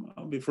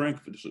I'll be frank,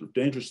 sort of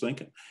dangerous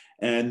thinking.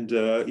 And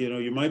you know,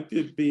 you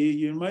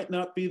might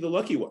not be the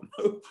lucky one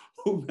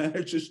who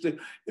manages to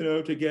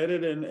to get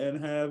it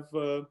and have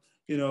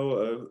you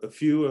know, a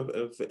few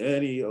of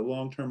any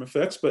long-term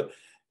effects, but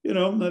you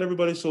know, not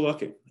everybody's so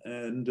lucky.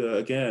 And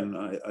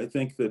again, I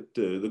think that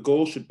the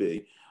goal should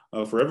be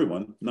for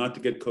everyone not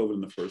to get COVID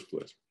in the first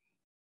place.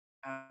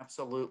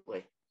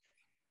 Absolutely.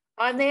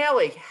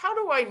 Nayeli, how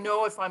do I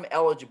know if I'm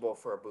eligible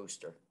for a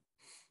booster?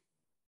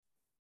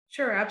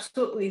 Sure,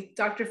 absolutely.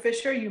 Dr.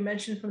 Fisher, you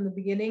mentioned from the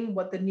beginning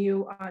what the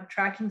new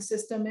tracking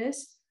system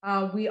is.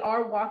 We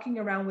are walking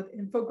around with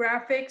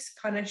infographics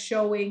kind of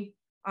showing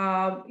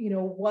you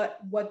know,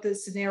 what the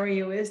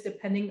scenario is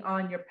depending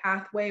on your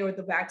pathway or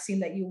the vaccine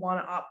that you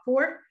want to opt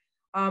for.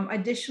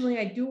 Additionally,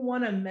 I do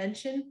want to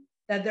mention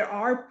that there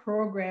are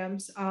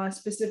programs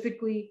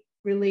specifically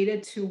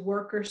related to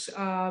workers,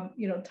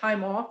 you know,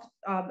 time off,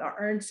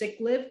 earned sick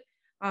leave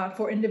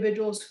for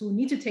individuals who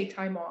need to take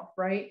time off,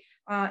 right?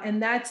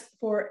 And that's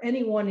for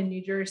anyone in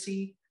New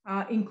Jersey,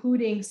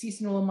 including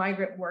seasonal and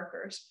migrant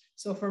workers.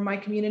 So for my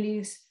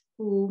communities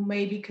who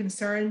may be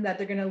concerned that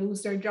they're going to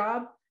lose their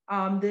job,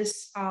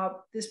 this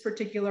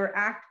particular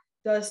act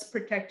does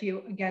protect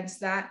you against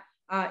that.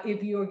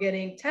 If you are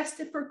getting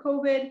tested for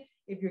COVID,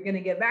 if you're going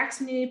to get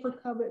vaccinated for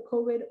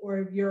COVID, or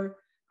if you're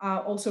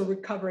also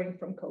recovering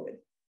from COVID.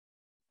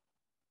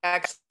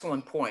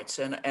 Excellent points.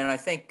 And I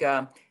think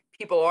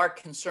people are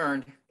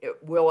concerned,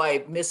 will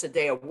I miss a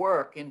day of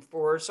work? And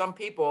for some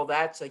people,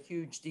 that's a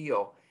huge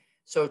deal.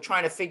 So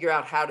trying to figure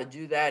out how to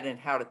do that and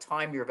how to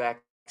time your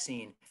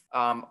vaccine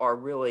are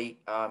really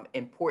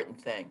important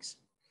things.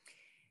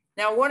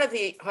 Now, one of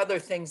the other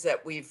things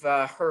that we've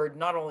heard,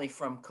 not only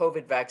from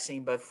COVID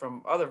vaccine, but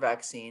from other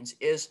vaccines,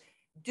 is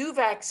do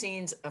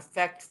vaccines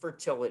affect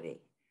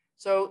fertility?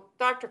 So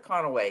Dr.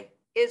 Conaway,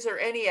 is there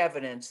any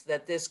evidence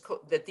that these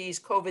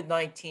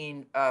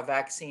COVID-19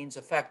 vaccines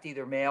affect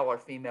either male or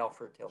female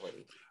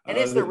fertility? And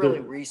is there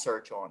really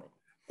research on it?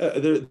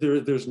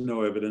 There's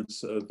no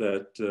evidence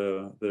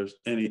that there's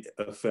any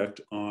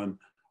effect on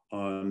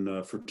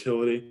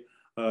fertility.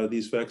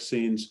 These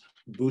vaccines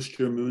boost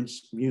your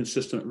immune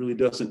system. It really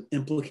doesn't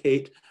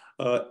implicate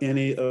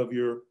any of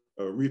your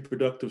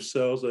reproductive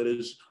cells, that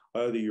is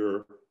either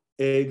your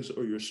eggs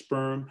or your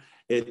sperm.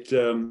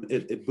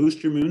 It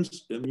boosts your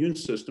immune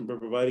system by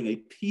providing a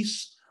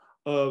piece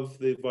of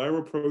the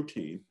viral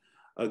protein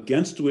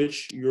against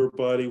which your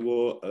body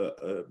will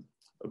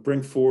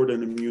bring forward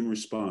an immune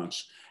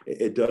response.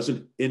 It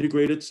doesn't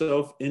integrate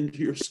itself into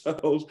your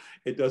cells.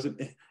 It doesn't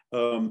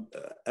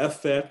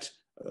affect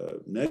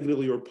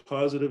negatively or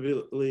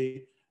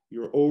positively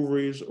your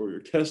ovaries or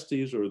your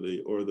testes or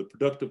the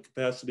productive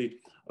capacity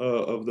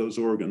of those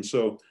organs.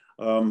 So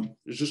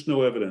there's just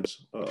no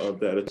evidence of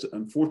that. It's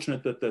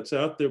unfortunate that that's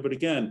out there, but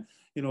again,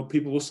 you know,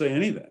 people will say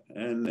anything,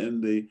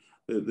 and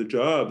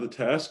the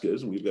task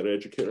is, and we've got to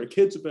educate our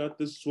kids about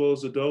this as well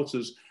as adults,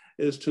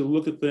 is to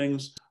look at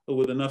things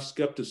with enough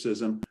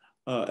skepticism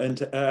and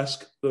to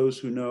ask those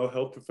who know,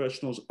 health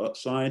professionals,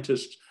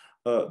 scientists.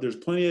 There's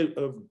plenty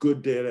of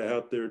good data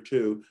out there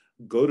too.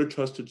 Go to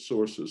trusted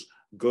sources.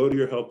 Go to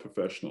your health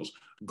professionals.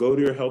 Go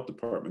to your health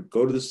department.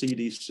 Go to the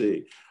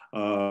CDC.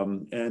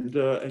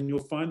 And you'll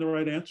find the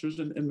right answers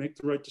and make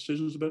the right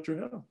decisions about your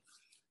health.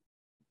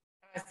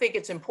 I think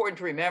it's important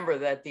to remember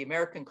that the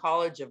American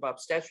College of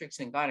Obstetrics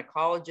and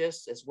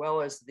Gynecologists, as well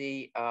as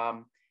the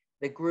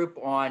group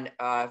on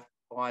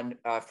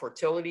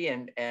fertility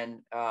and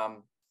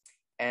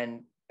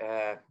in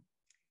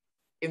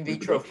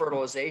vitro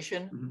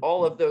fertilization,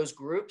 all of those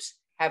groups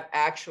have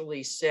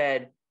actually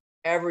said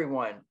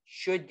everyone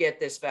should get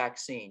this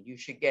vaccine. You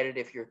should get it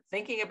if you're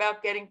thinking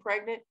about getting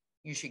pregnant.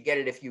 You should get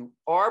it if you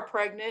are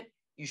pregnant.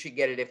 You should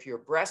get it if you're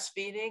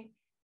breastfeeding.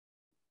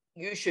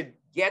 You should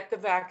get the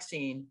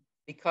vaccine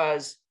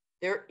because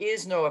there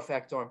is no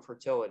effect on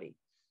fertility.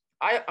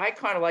 I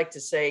kind of like to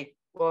say,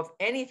 well, if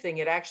anything,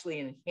 it actually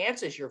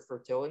enhances your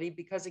fertility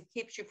because it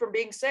keeps you from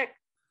being sick.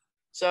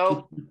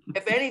 So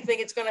if anything,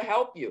 it's going to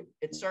help you.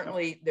 It's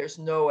certainly, there's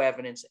no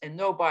evidence and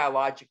no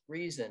biologic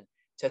reason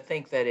to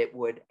think that it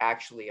would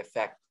actually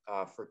affect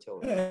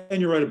fertility.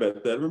 And you're right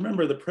about that.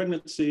 Remember, the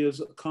pregnancy,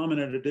 is common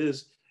as it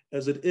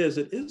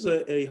is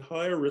a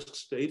higher risk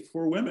state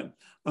for women.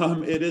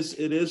 It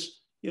is,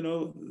 you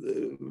know,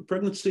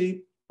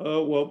 pregnancy,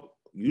 well,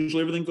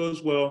 usually everything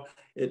goes well.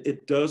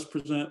 It does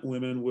present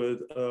women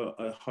with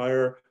a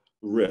higher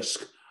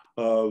risk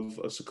of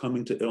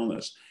succumbing to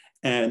illness.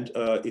 And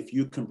if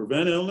you can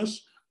prevent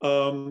illness,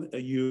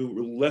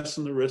 you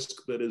lessen the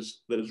risk that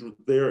is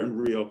there and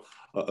real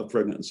of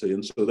pregnancy.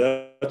 And so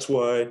that's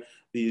why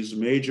these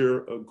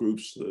major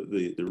groups,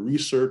 the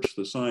research,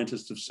 the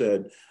scientists have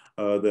said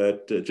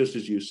that just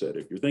as you said,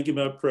 if you're thinking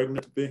about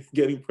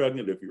getting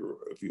pregnant, if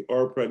you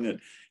are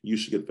pregnant, you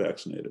should get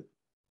vaccinated.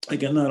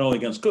 Again, not only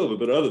against COVID,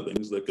 but other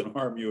things that can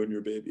harm you and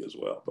your baby as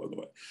well, by the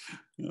way.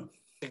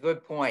 Yeah. a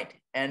good point.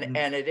 And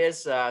it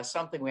is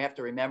something we have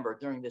to remember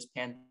during this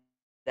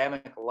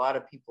pandemic. A lot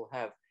of people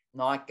have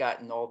not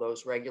gotten all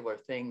those regular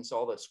things,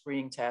 all the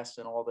screening tests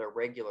and all their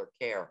regular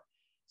care.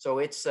 So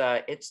it's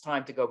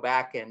time to go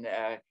back and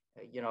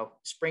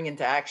spring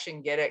into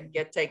action,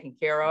 get taken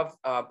care of,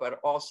 but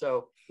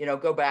also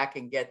go back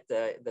and get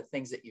the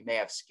things that you may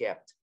have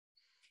skipped.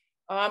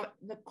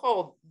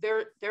 Nicole,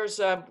 there's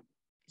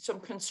some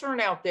concern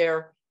out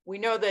there. We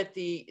know that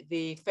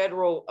the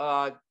federal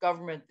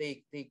government,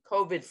 the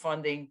COVID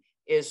funding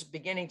is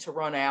beginning to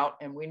run out,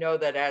 and we know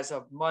that as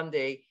of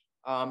Monday,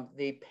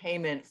 the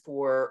payment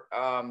for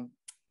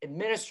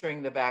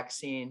administering the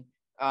vaccine,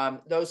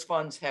 those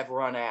funds have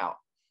run out.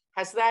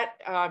 Has that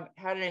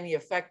had any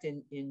effect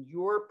in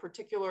your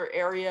particular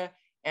area?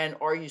 And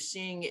are you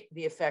seeing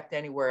the effect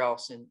anywhere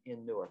else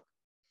in Newark?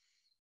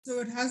 So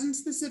it hasn't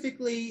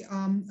specifically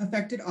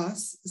affected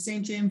us.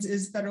 St. James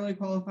is federally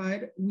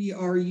qualified. We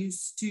are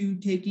used to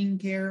taking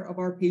care of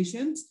our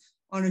patients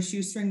on a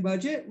shoestring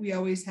budget. We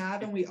always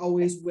have, and we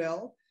always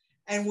will.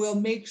 And we'll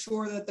make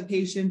sure that the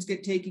patients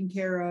get taken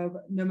care of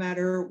no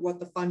matter what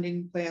the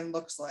funding plan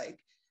looks like.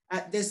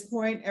 At this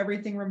point,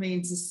 everything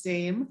remains the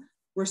same.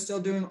 We're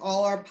still doing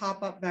all our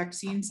pop-up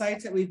vaccine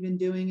sites that we've been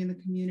doing in the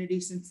community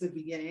since the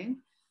beginning.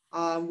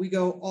 We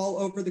go all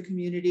over the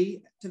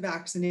community to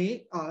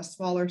vaccinate,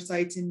 smaller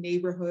sites in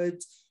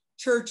neighborhoods,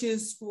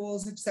 churches,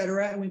 schools, et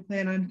cetera. And we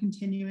plan on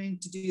continuing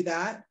to do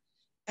that.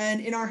 And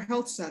in our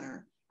health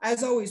center,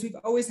 as always, we've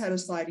always had a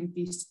sliding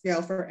fee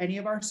scale for any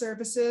of our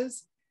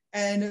services.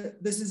 And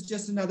this is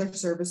just another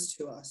service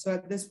to us. So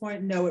at this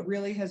point, no, it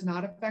really has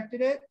not affected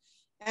it.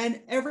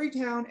 And every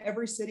town,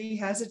 every city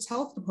has its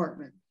health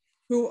department,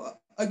 who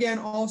again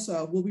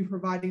also will be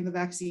providing the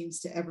vaccines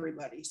to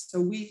everybody. So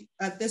we,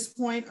 at this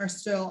point, are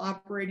still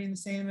operating the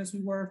same as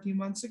we were a few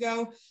months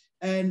ago,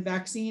 and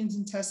vaccines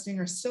and testing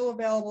are still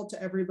available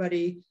to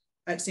everybody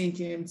at St.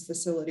 James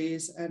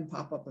facilities and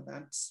pop-up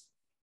events.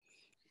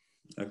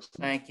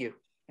 Excellent. Thank you.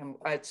 And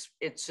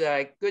it's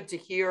good to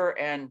hear,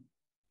 and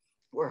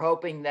we're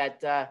hoping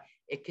that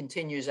it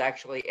continues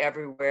actually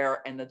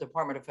everywhere. And the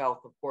Department of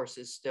Health, of course,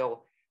 is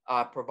still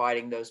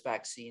providing those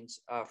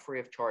vaccines free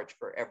of charge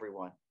for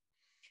everyone.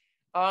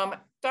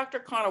 Dr.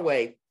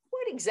 Conaway,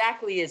 what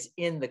exactly is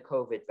in the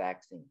COVID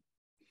vaccine?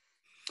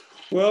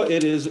 Well,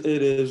 it is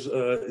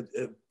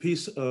a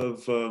piece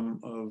of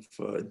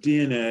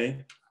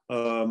DNA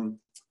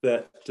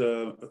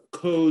that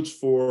codes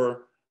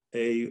for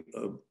a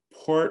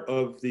part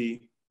of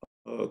the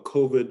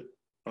COVID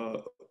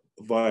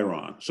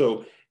viron.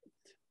 So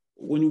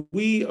when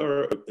we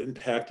are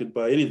impacted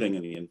by anything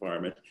in the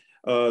environment,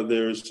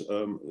 there's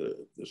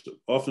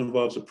often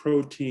involves a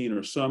protein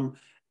or some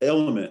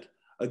element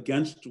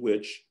against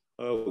which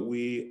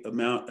we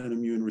mount an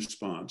immune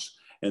response.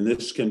 And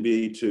this can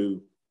be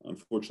to,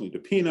 unfortunately, to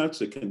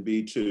peanuts, it can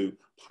be to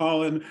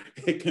pollen,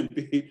 it can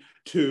be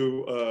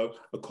to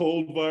a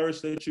cold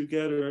virus that you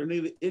get, or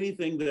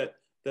anything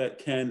that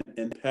can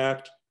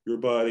impact your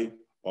body,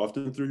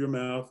 often through your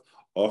mouth,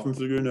 often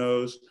through your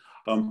nose,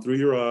 through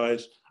your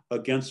eyes,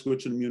 against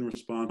which an immune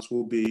response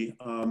will be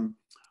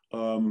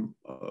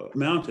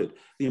mounted.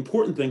 The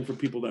important thing for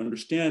people to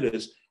understand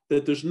is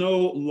that there's no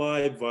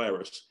live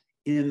virus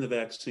in the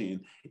vaccine.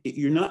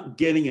 You're not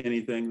getting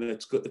anything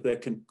that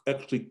can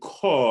actually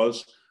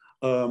cause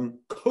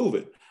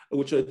COVID,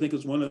 which I think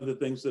is one of the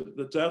things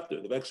that's out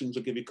there. The vaccines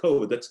will give you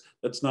COVID.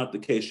 That's not the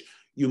case.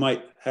 You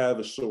might have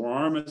a sore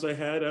arm, as I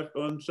had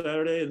on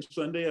Saturday and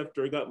Sunday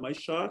after I got my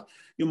shot.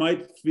 You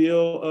might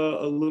feel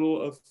a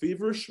little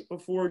feverish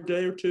for a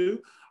day or two.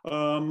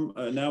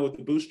 Now with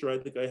the booster, I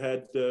think I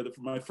had,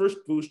 for my first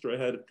booster, I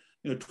had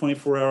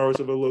 24 hours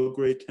of a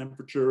low-grade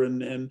temperature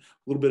and a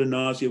little bit of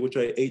nausea, which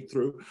I ate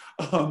through.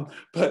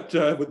 But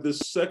with the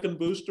second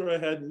booster, I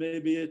had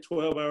maybe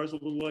 12 hours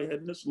of a little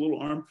lightheadedness, a little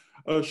arm,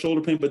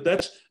 shoulder pain. But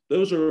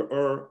those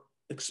are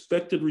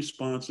expected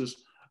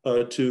responses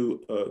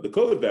to the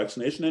COVID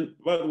vaccination. And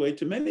by the way,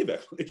 to many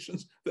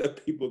vaccinations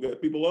that people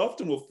get. People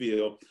often will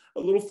feel a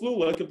little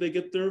flu-like if they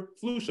get their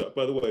flu shot.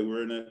 By the way,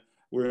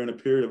 we're in a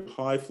period of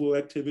high flu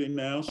activity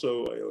now,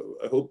 so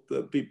I hope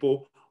that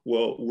people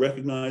will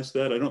recognize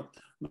that. I'm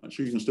not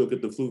sure you can still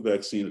get the flu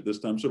vaccine at this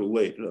time, sort of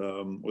late,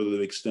 whether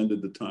they've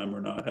extended the time or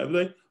not. Have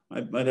they?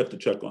 I might have to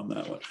check on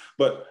that one.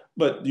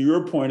 But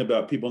your point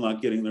about people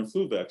not getting their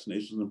flu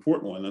vaccination is an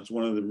important one. That's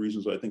one of the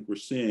reasons I think we're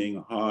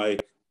seeing high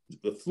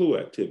the flu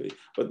activity.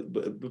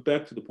 But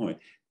back to the point,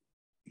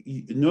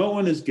 no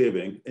one is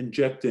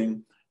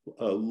injecting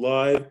a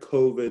live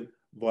COVID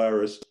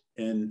virus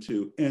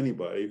into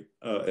anybody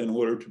in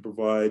order to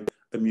provide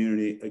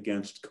immunity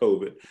against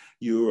COVID.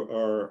 You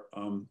are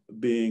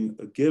being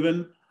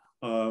given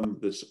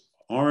this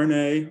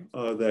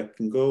RNA that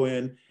can go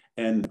in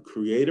and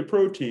create a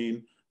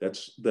protein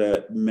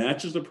that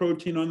matches the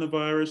protein on the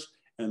virus,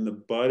 and the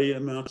body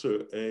mounts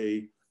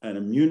an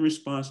immune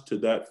response to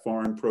that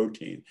foreign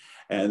protein.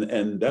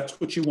 And that's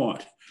what you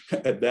want.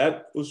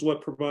 That was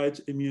what provides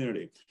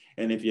immunity.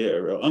 And if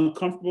you're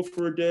uncomfortable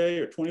for a day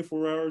or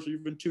 24 hours or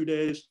even 2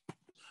 days,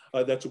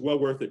 that's well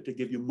worth it to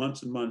give you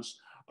months and months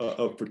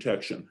of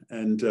protection.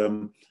 And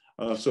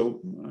that's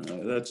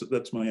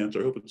my answer.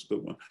 I hope it's a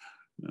good one.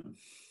 Yeah.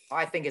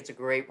 I think it's a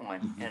great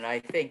one, and I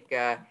think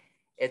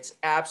it's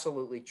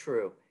absolutely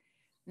true.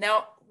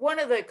 Now,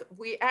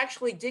 we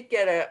actually did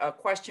get a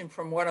question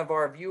from one of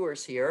our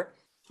viewers here.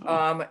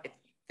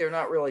 They're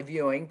not really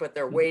viewing, but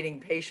they're waiting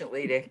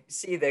patiently to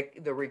see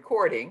the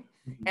recording.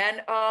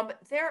 And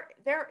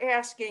they're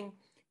asking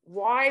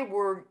why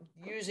we're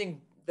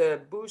using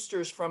the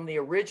boosters from the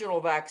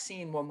original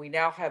vaccine when we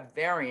now have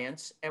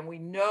variants, and we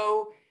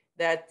know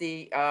that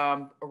the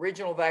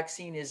original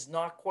vaccine is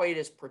not quite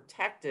as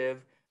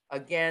protective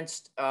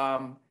against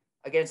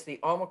the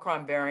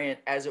Omicron variant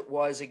as it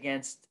was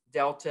against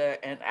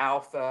Delta and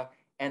Alpha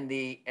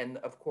and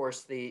of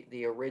course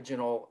the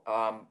original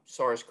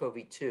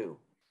SARS-CoV-2.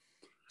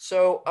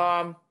 So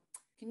can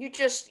you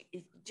just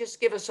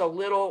give us a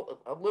little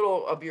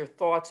of your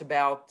thoughts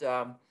about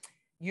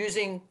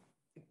using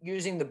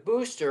the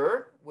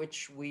booster,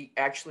 which we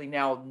actually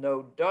now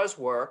know does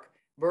work,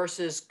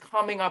 versus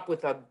coming up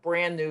with a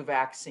brand new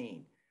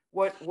vaccine?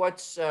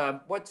 What's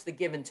the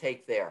give and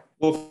take there?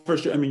 Well,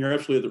 first, I mean, you're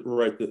absolutely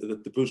right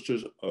that the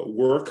boosters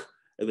work.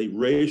 They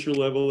raise your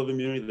level of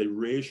immunity, they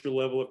raise your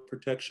level of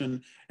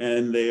protection,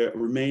 and they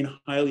remain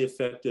highly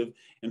effective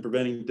in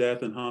preventing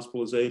death and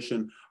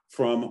hospitalization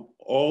from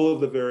all of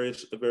the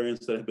various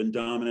variants that have been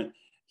dominant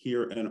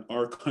here in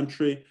our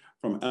country,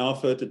 from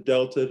Alpha to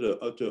Delta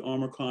to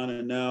Omicron,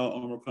 and now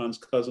Omicron's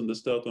cousin, the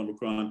Stealth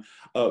Omicron,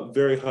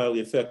 very highly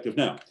effective.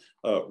 Now,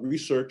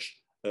 research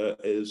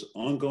is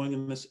ongoing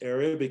in this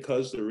area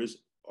because there is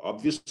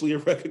obviously a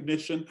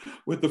recognition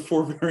with the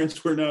 4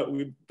 variants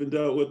we've been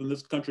dealt with in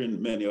this country,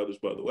 and many others,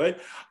 by the way,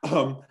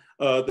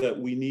 that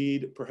we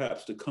need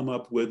perhaps to come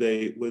up with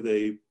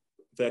a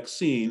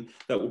vaccine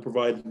that will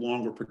provide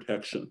longer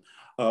protection,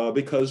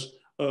 because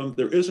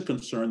there is a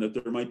concern that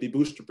there might be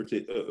booster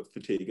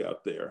fatigue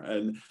out there.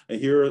 And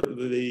here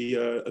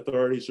the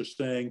authorities are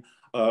saying,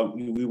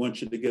 we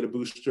want you to get a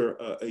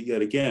booster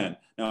yet again.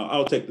 Now,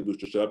 I'll take the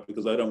booster shot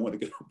because I don't want to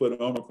get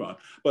put Omicron.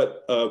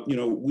 But,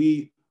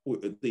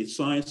 the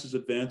science is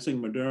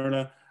advancing.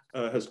 Moderna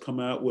has come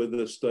out with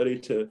a study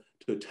to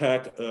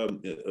attack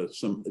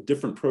some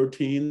different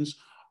proteins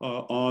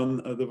on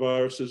the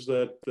viruses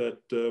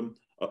that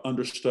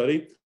under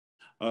study.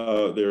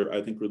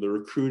 I think they're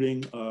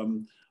recruiting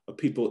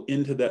people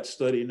into that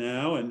study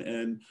now,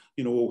 and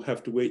we'll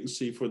have to wait and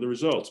see for the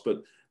results.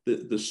 But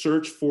the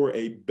search for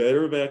a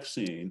better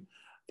vaccine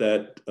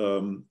that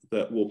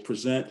will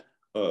present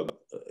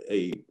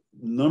a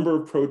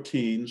number of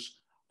proteins,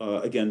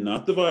 again,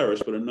 not the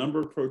virus, but a number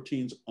of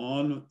proteins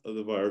on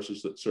the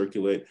viruses that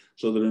circulate,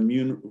 so that an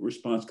immune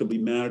response can be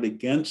mounted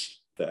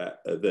against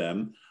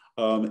them,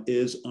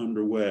 is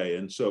underway.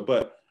 And so,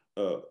 but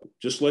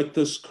just like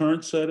this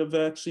current set of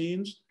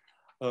vaccines,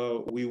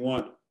 we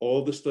want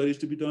all the studies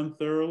to be done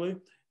thoroughly.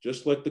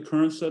 Just like the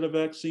current set of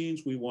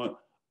vaccines, we want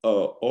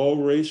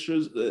all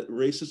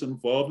races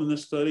involved in the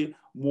study.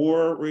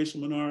 More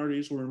racial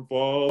minorities were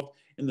involved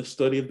in the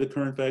study of the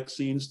current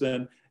vaccines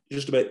than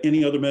just about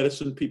any other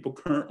medicine people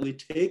currently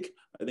take.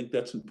 I think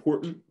that's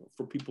important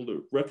for people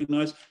to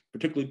recognize,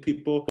 particularly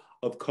people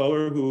of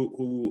color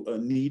who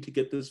need to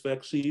get this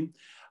vaccine.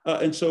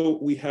 And so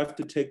we have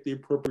to take the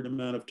appropriate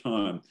amount of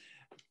time.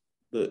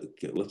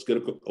 Let's get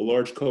a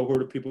large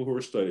cohort of people who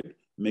are studied.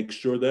 Make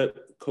sure that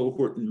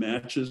cohort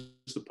matches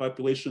the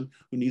population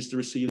who needs to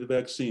receive the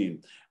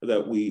vaccine,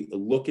 that we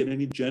look at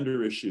any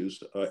gender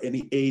issues,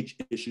 any age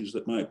issues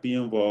that might be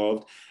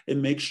involved,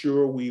 and make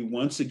sure we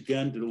once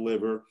again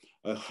deliver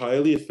a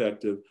highly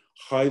effective,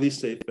 highly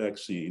safe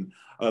vaccine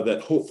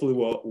that hopefully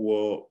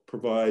will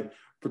provide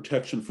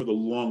protection for the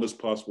longest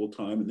possible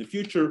time in the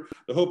future.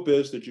 The hope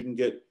is that you can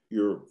get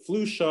your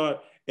flu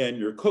shot and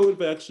your COVID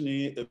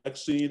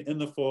vaccine in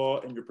the fall,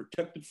 and you're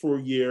protected for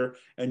a year,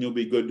 and you'll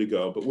be good to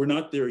go. But we're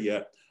not there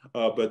yet.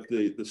 But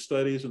the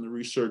studies and the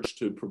research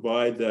to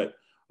provide that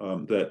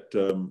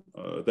to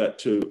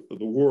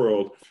the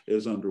world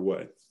is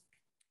underway.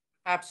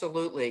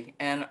 Absolutely,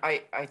 and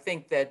I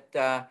think that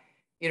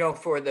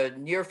for the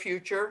near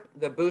future,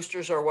 the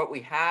boosters are what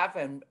we have,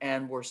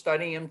 and we're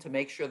studying them to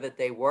make sure that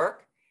they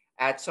work.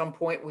 At some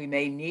point, we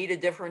may need a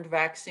different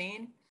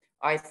vaccine.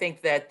 I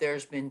think that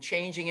there's been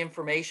changing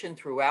information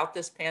throughout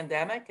this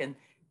pandemic, and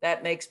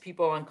that makes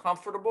people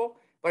uncomfortable.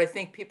 But I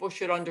think people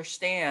should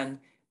understand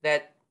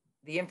that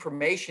the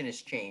information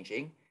is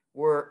changing.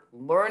 We're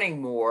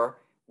learning more.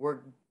 We're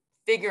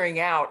figuring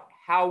out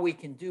how we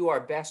can do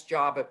our best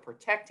job at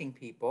protecting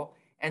people.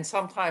 And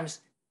sometimes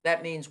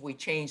that means we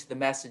change the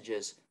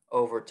messages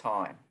over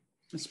time.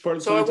 It's part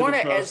of the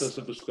scientific process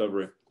of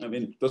discovery. I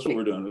mean, that's what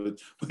we're doing.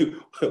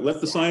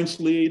 Let the science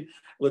lead.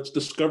 Let's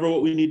discover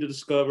what we need to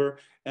discover,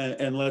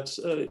 and let's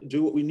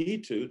do what we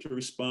need to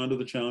respond to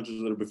the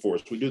challenges that are before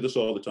us. We do this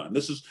all the time.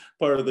 This is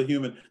part of the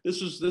human.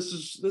 This is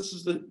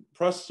the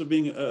process of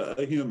being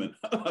a human,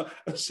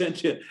 a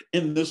sentient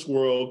in this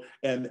world,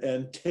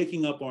 and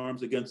taking up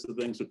arms against the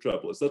things that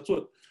trouble us. That's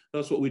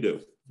what we do.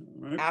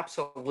 All right?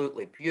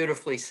 Absolutely,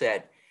 beautifully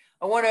said.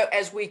 I want to,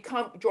 as we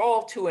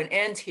draw to an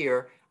end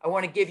here, I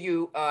want to give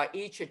you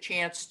each a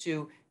chance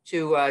to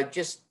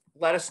just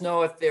let us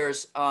know if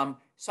there's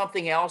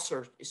something else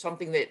or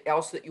something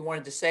else that you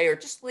wanted to say, or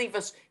just leave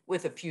us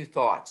with a few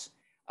thoughts.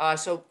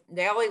 So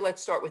Nayeli,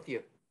 let's start with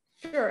you.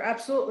 Sure,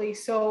 absolutely.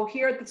 So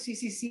here at the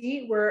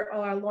CCC, we're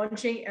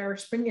launching our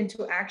Spring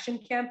Into Action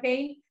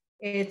campaign.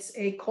 It's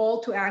a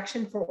call to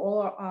action for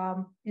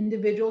all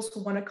individuals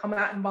who want to come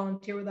out and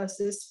volunteer with us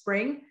this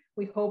spring.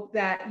 We hope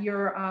that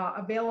you're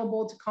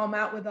available to come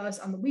out with us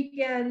on the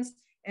weekends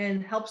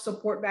and help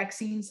support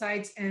vaccine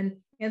sites and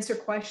answer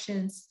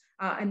questions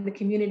in the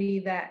community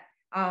that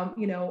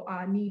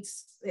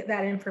needs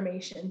that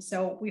information.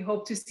 So we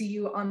hope to see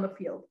you on the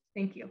field.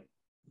 Thank you.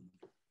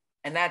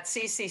 And that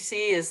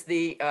CCC is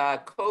the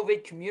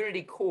COVID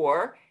Community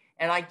Corps.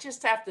 And I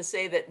just have to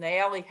say that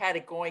Nayeli had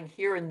it going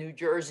here in New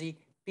Jersey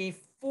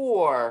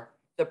before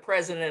the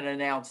president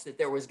announced that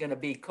there was going to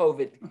be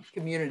COVID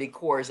community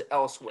corps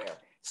elsewhere.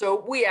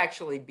 So we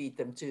actually beat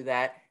them to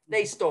that.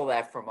 They stole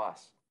that from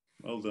us.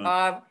 Well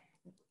done.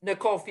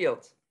 Nicole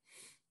Fields.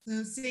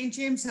 So St.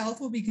 James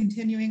Health will be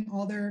continuing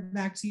all their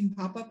vaccine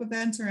pop-up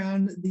events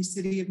around the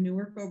city of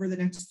Newark over the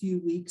next few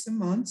weeks and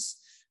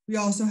months. We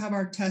also have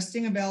our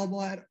testing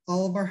available at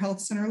all of our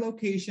health center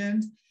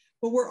locations,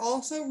 but we're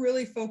also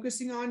really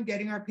focusing on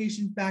getting our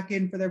patients back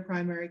in for their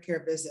primary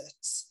care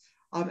visits.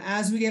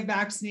 As we get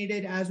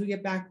vaccinated, as we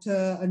get back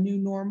to a new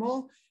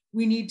normal,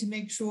 we need to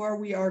make sure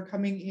we are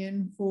coming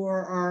in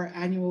for our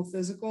annual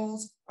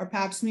physicals, our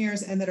pap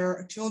smears, and that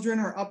our children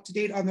are up to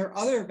date on their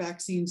other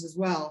vaccines as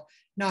well,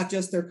 not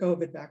just their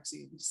COVID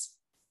vaccines.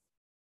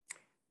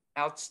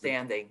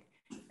 Outstanding.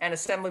 And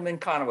Assemblyman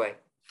Conaway.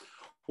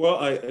 Well,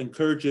 I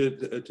encourage you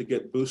to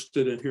get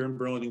boosted. And here in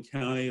Burlington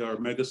County, our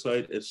mega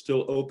site is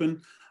still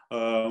open.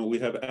 We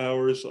have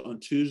hours on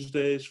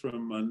Tuesdays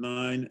from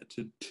 9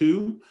 to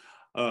 2,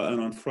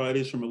 and on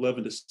Fridays from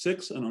 11 to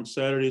 6, and on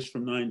Saturdays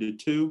from 9 to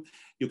 2.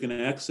 You can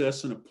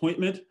access an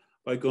appointment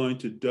by going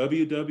to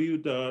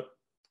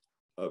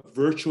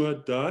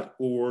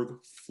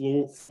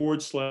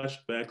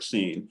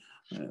www.virtua.org/vaccine.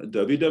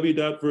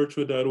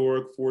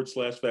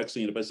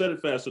 www.virtua.org/vaccine. If I said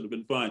it fast, it would have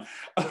been fine.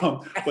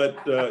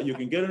 But you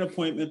can get an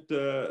appointment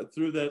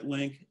through that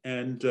link,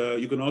 and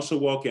you can also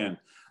walk in.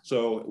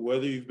 So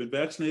whether you've been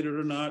vaccinated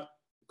or not,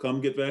 come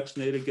get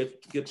vaccinated,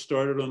 get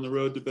started on the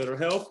road to better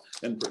health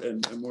and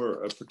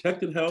more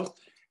protected health.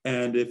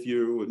 And if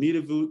you need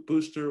a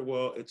booster,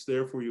 well, it's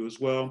there for you as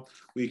well.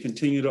 We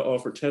continue to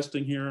offer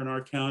testing here in our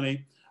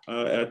county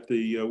at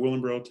the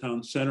Willingboro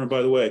Town Center. And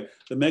by the way,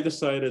 the mega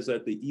site is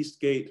at the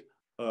Eastgate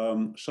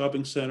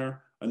shopping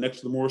center next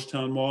to the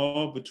Morristown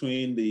Mall,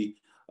 between the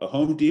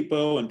Home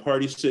Depot and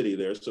Party City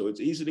there. So it's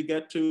easy to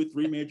get to,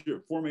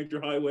 four major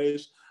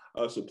highways.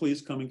 So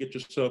please come and get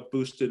yourself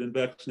boosted and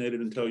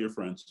vaccinated and tell your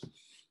friends.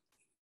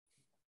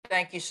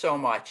 Thank you so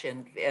much.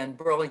 And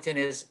Burlington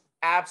is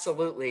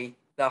absolutely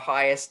the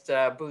highest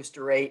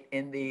booster rate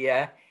in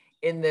the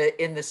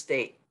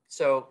state.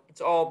 So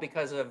it's all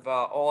because of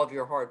all of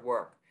your hard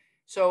work.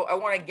 So I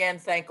want to again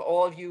thank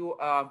all of you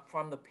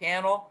from the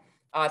panel.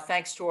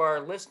 Thanks to our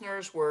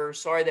listeners. We're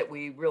sorry that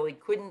we really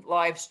couldn't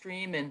live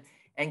stream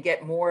and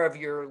get more of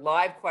your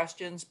live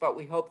questions, but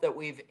we hope that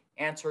we've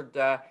answered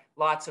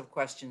lots of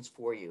questions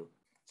for you.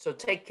 So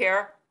take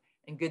care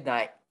and good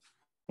night.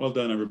 Well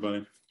done,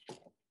 everybody.